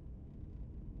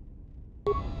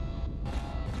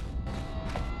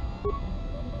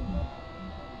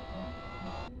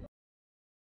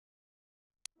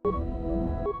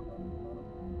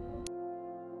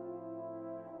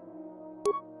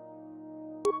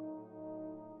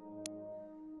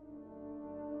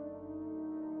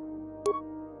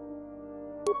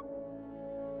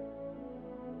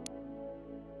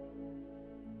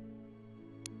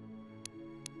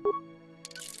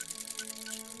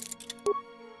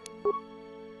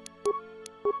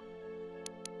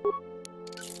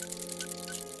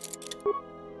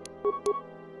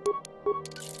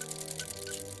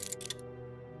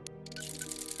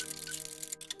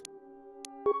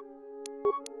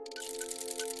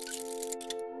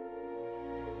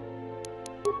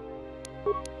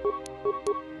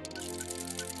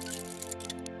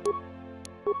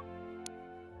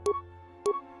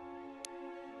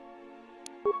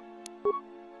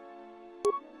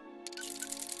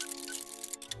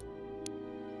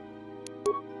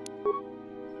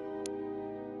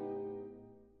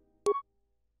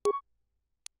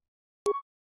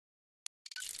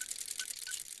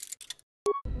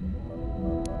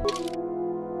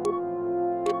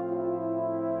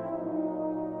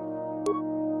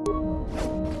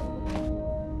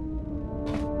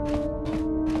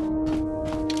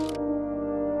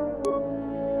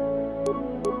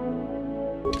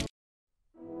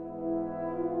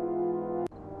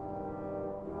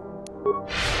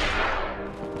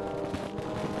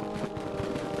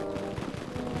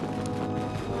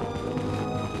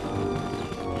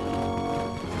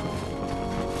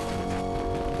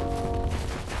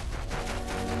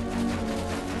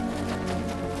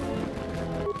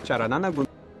 Charanana gun.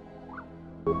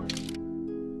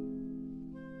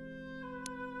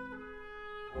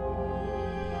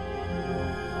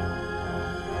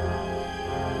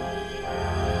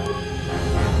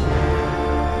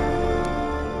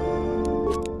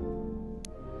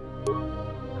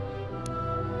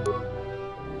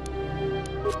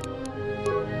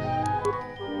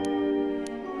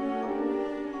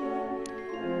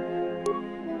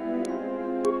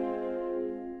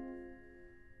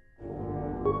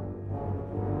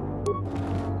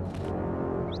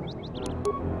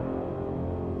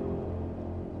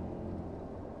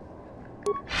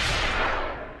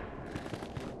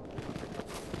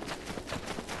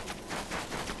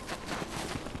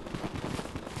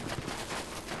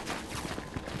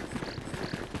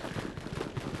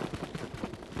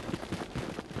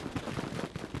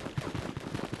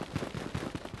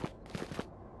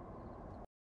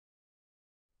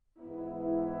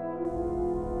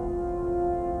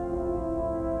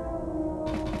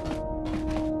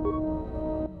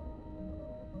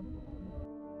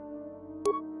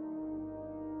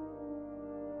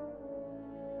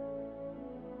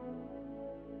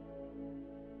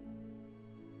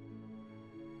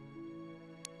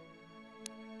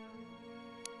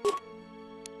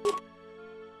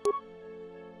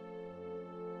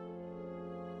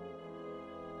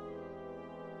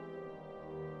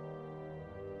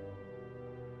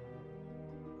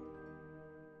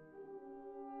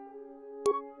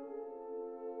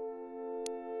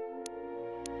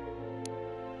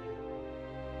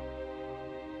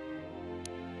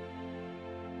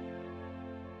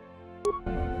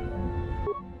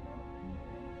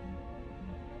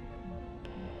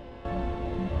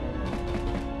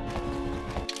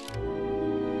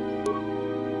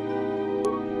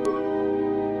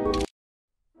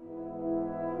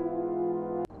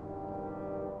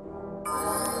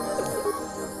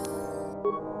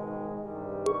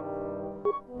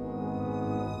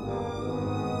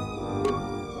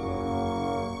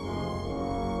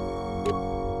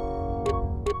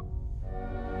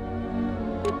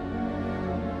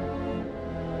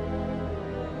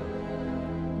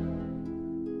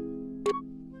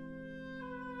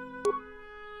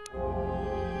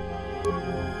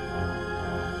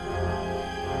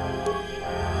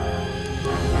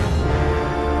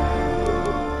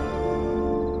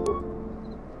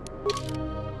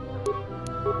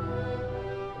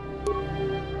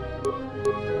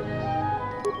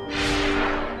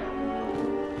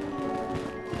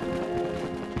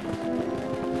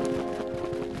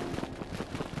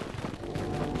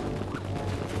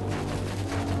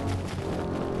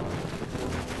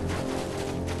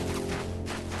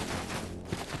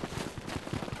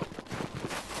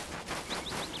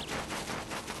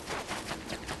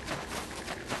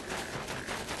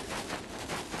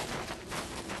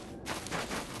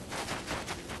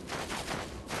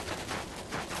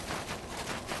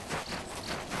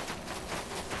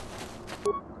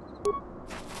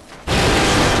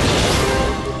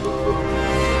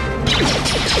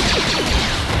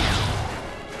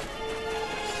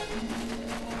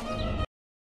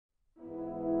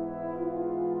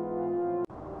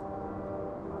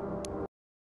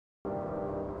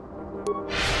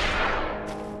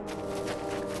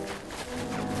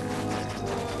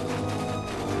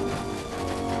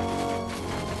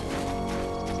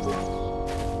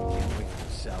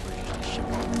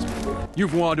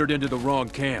 You've wandered into the wrong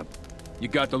camp. You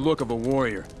got the look of a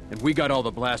warrior, and we got all the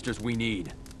blasters we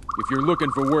need. If you're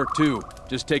looking for work too,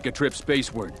 just take a trip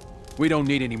spaceward. We don't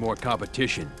need any more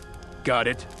competition. Got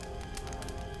it?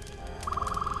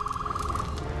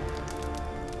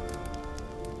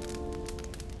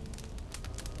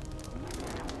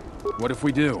 What if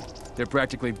we do? They're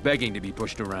practically begging to be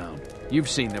pushed around. You've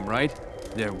seen them, right?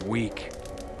 They're weak.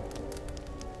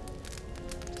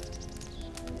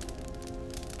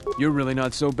 You're really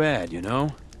not so bad, you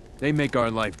know? They make our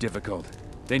life difficult.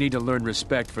 They need to learn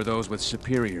respect for those with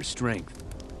superior strength.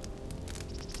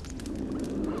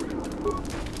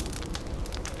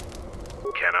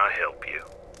 Can I help you?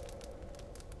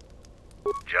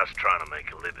 Just trying to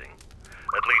make a living.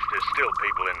 At least there's still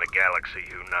people in the galaxy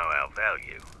who know our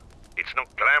value. It's not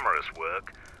glamorous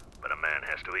work, but a man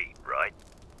has to eat, right?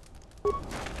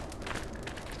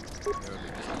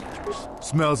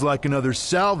 Smells like another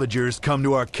salvager's come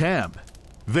to our camp.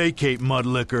 Vacate,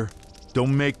 Mudlicker.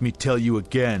 Don't make me tell you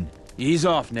again. Ease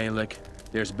off, Nalick.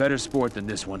 There's better sport than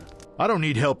this one. I don't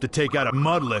need help to take out a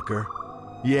Mudlicker.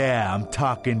 Yeah, I'm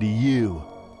talking to you.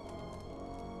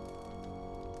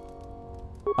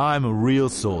 I'm a real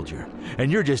soldier,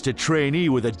 and you're just a trainee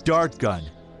with a dart gun.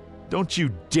 Don't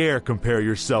you dare compare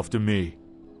yourself to me.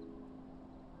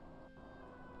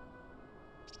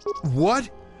 What?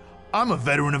 I'm a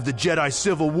veteran of the Jedi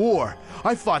Civil War.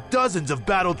 I fought dozens of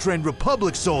battle-trained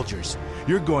Republic soldiers.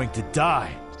 You're going to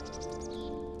die.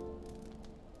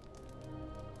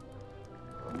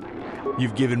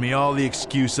 You've given me all the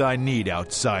excuse I need,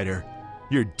 outsider.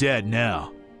 You're dead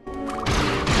now.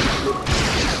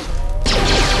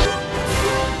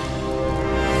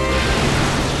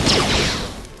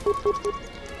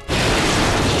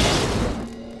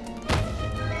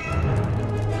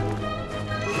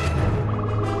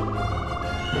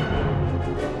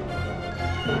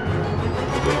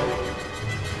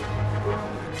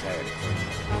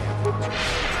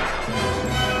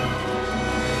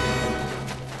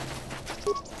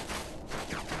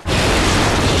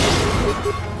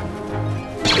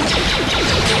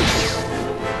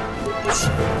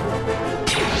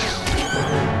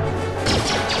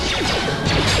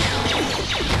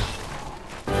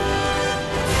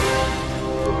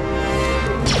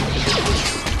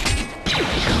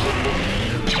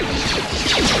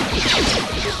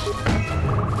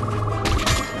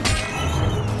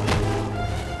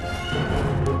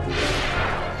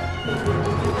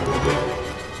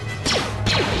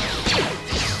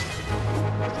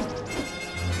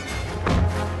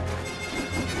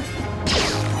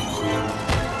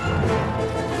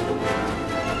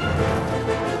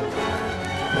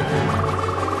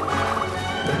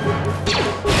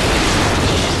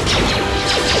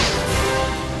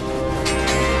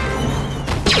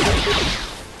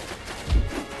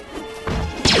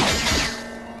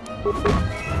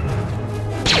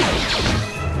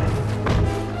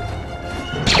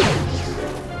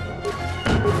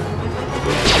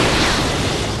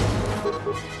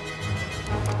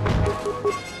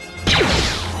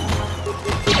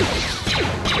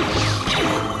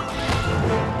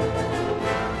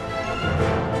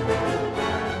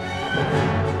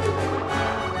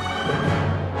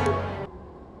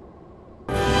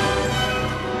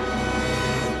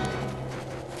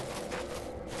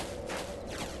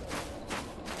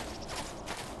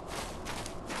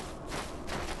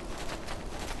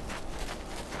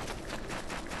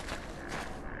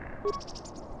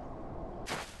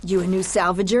 You a new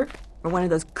salvager? Or one of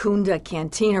those Kunda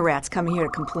cantina rats coming here to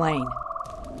complain?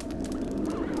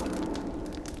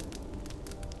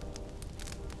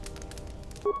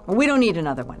 Well, we don't need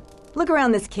another one. Look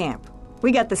around this camp.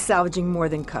 We got the salvaging more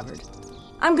than covered.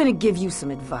 I'm gonna give you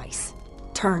some advice.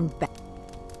 Turn back.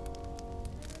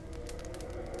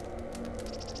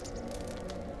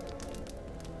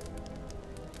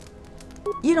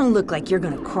 You don't look like you're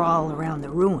gonna crawl around the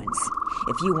ruins.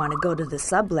 If you want to go to the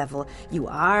sub-level, you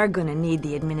are gonna need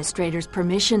the administrator's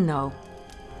permission, though.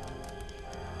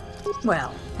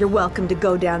 Well, you're welcome to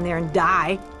go down there and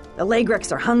die. The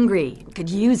Lagreks are hungry and could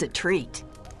use a treat.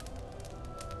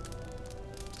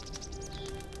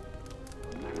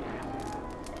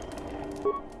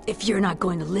 If you're not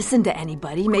going to listen to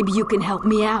anybody, maybe you can help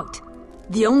me out.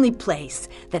 The only place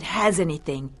that has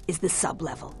anything is the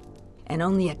sub-level. And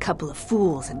only a couple of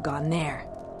fools have gone there.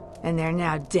 And they're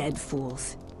now dead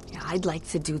fools. Yeah, I'd like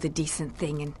to do the decent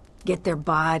thing and get their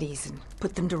bodies and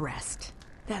put them to rest.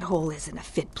 That hole isn't a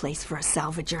fit place for a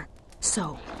salvager.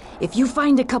 So, if you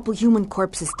find a couple human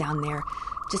corpses down there,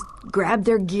 just grab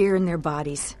their gear and their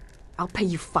bodies. I'll pay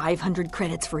you 500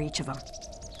 credits for each of them.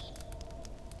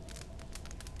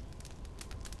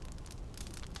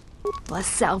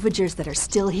 Us salvagers that are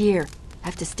still here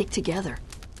have to stick together.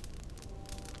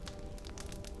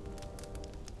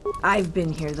 I've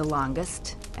been here the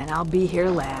longest, and I'll be here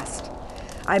last.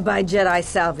 I buy Jedi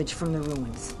salvage from the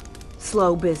ruins.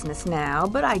 Slow business now,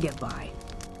 but I get by.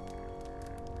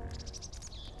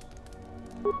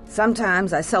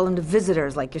 Sometimes I sell them to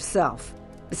visitors like yourself.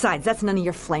 Besides, that's none of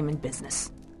your flaming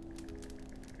business.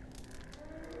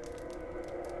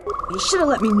 You should have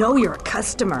let me know you're a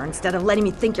customer instead of letting me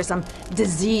think you're some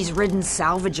disease-ridden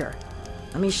salvager.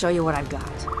 Let me show you what I've got.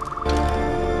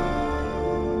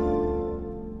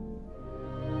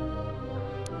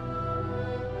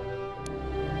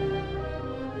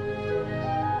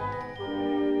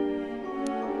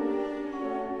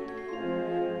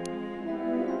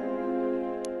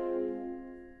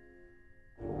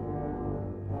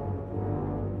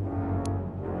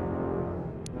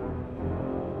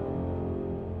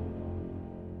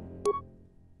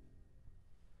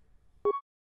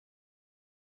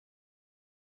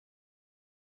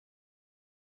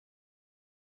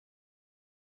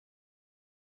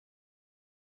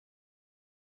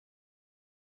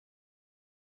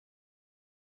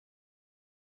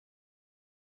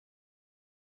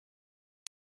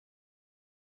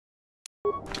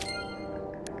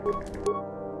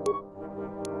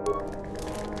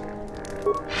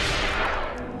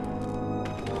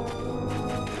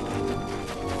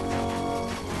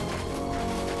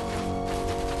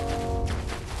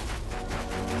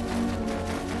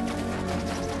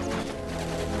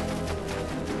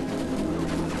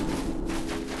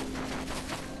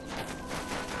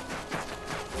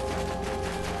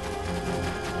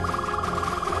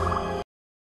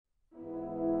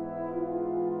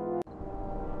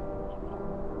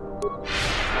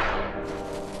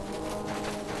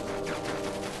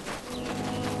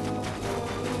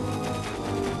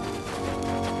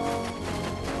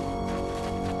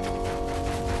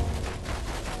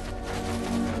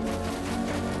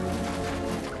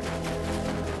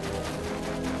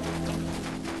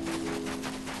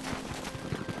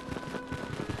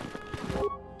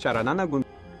 Charanana gun.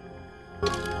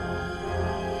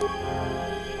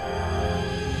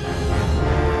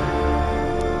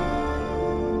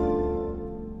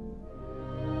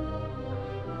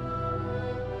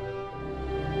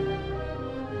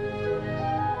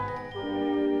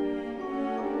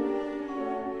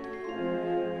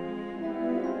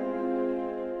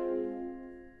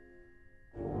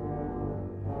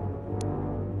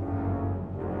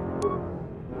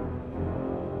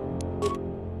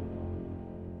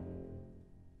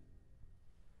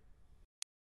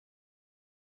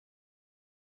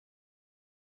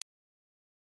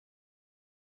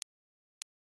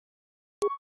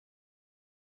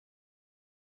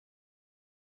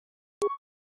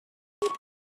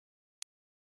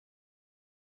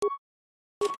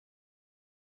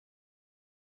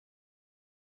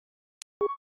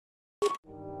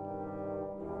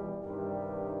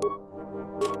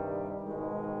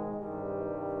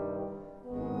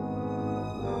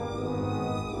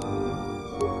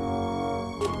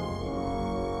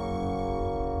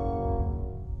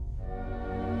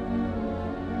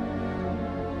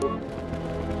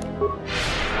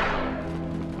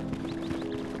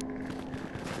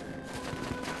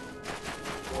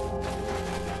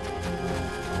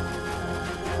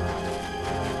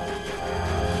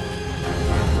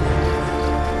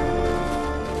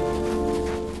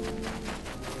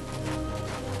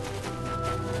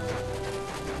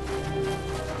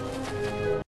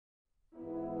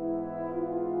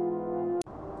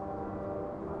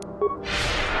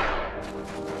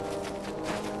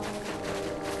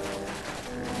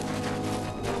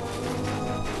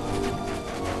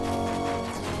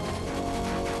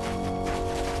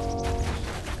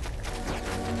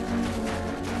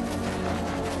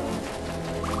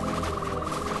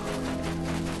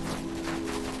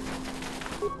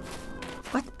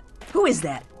 Who is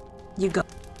that? You go.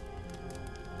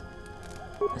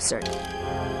 Assert.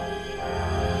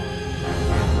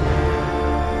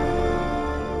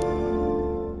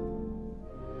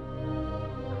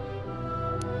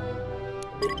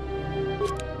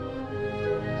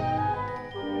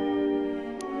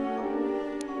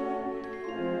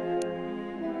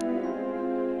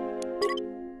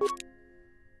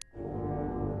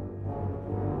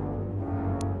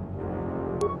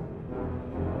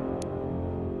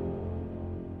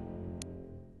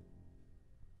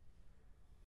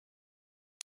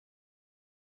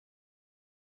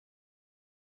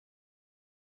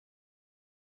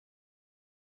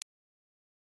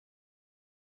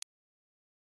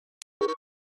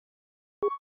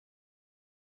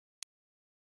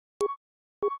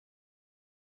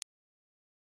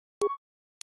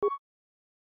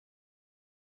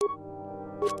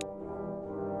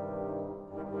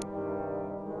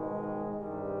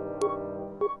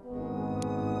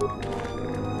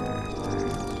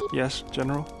 Yes,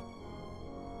 General?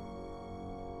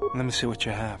 Let me see what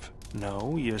you have.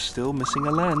 No, you're still missing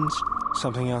a lens.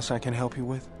 Something else I can help you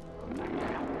with?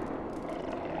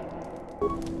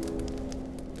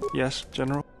 Yes,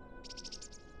 General?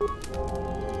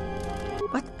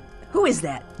 What? Who is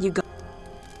that? You go.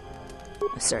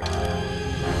 Assert.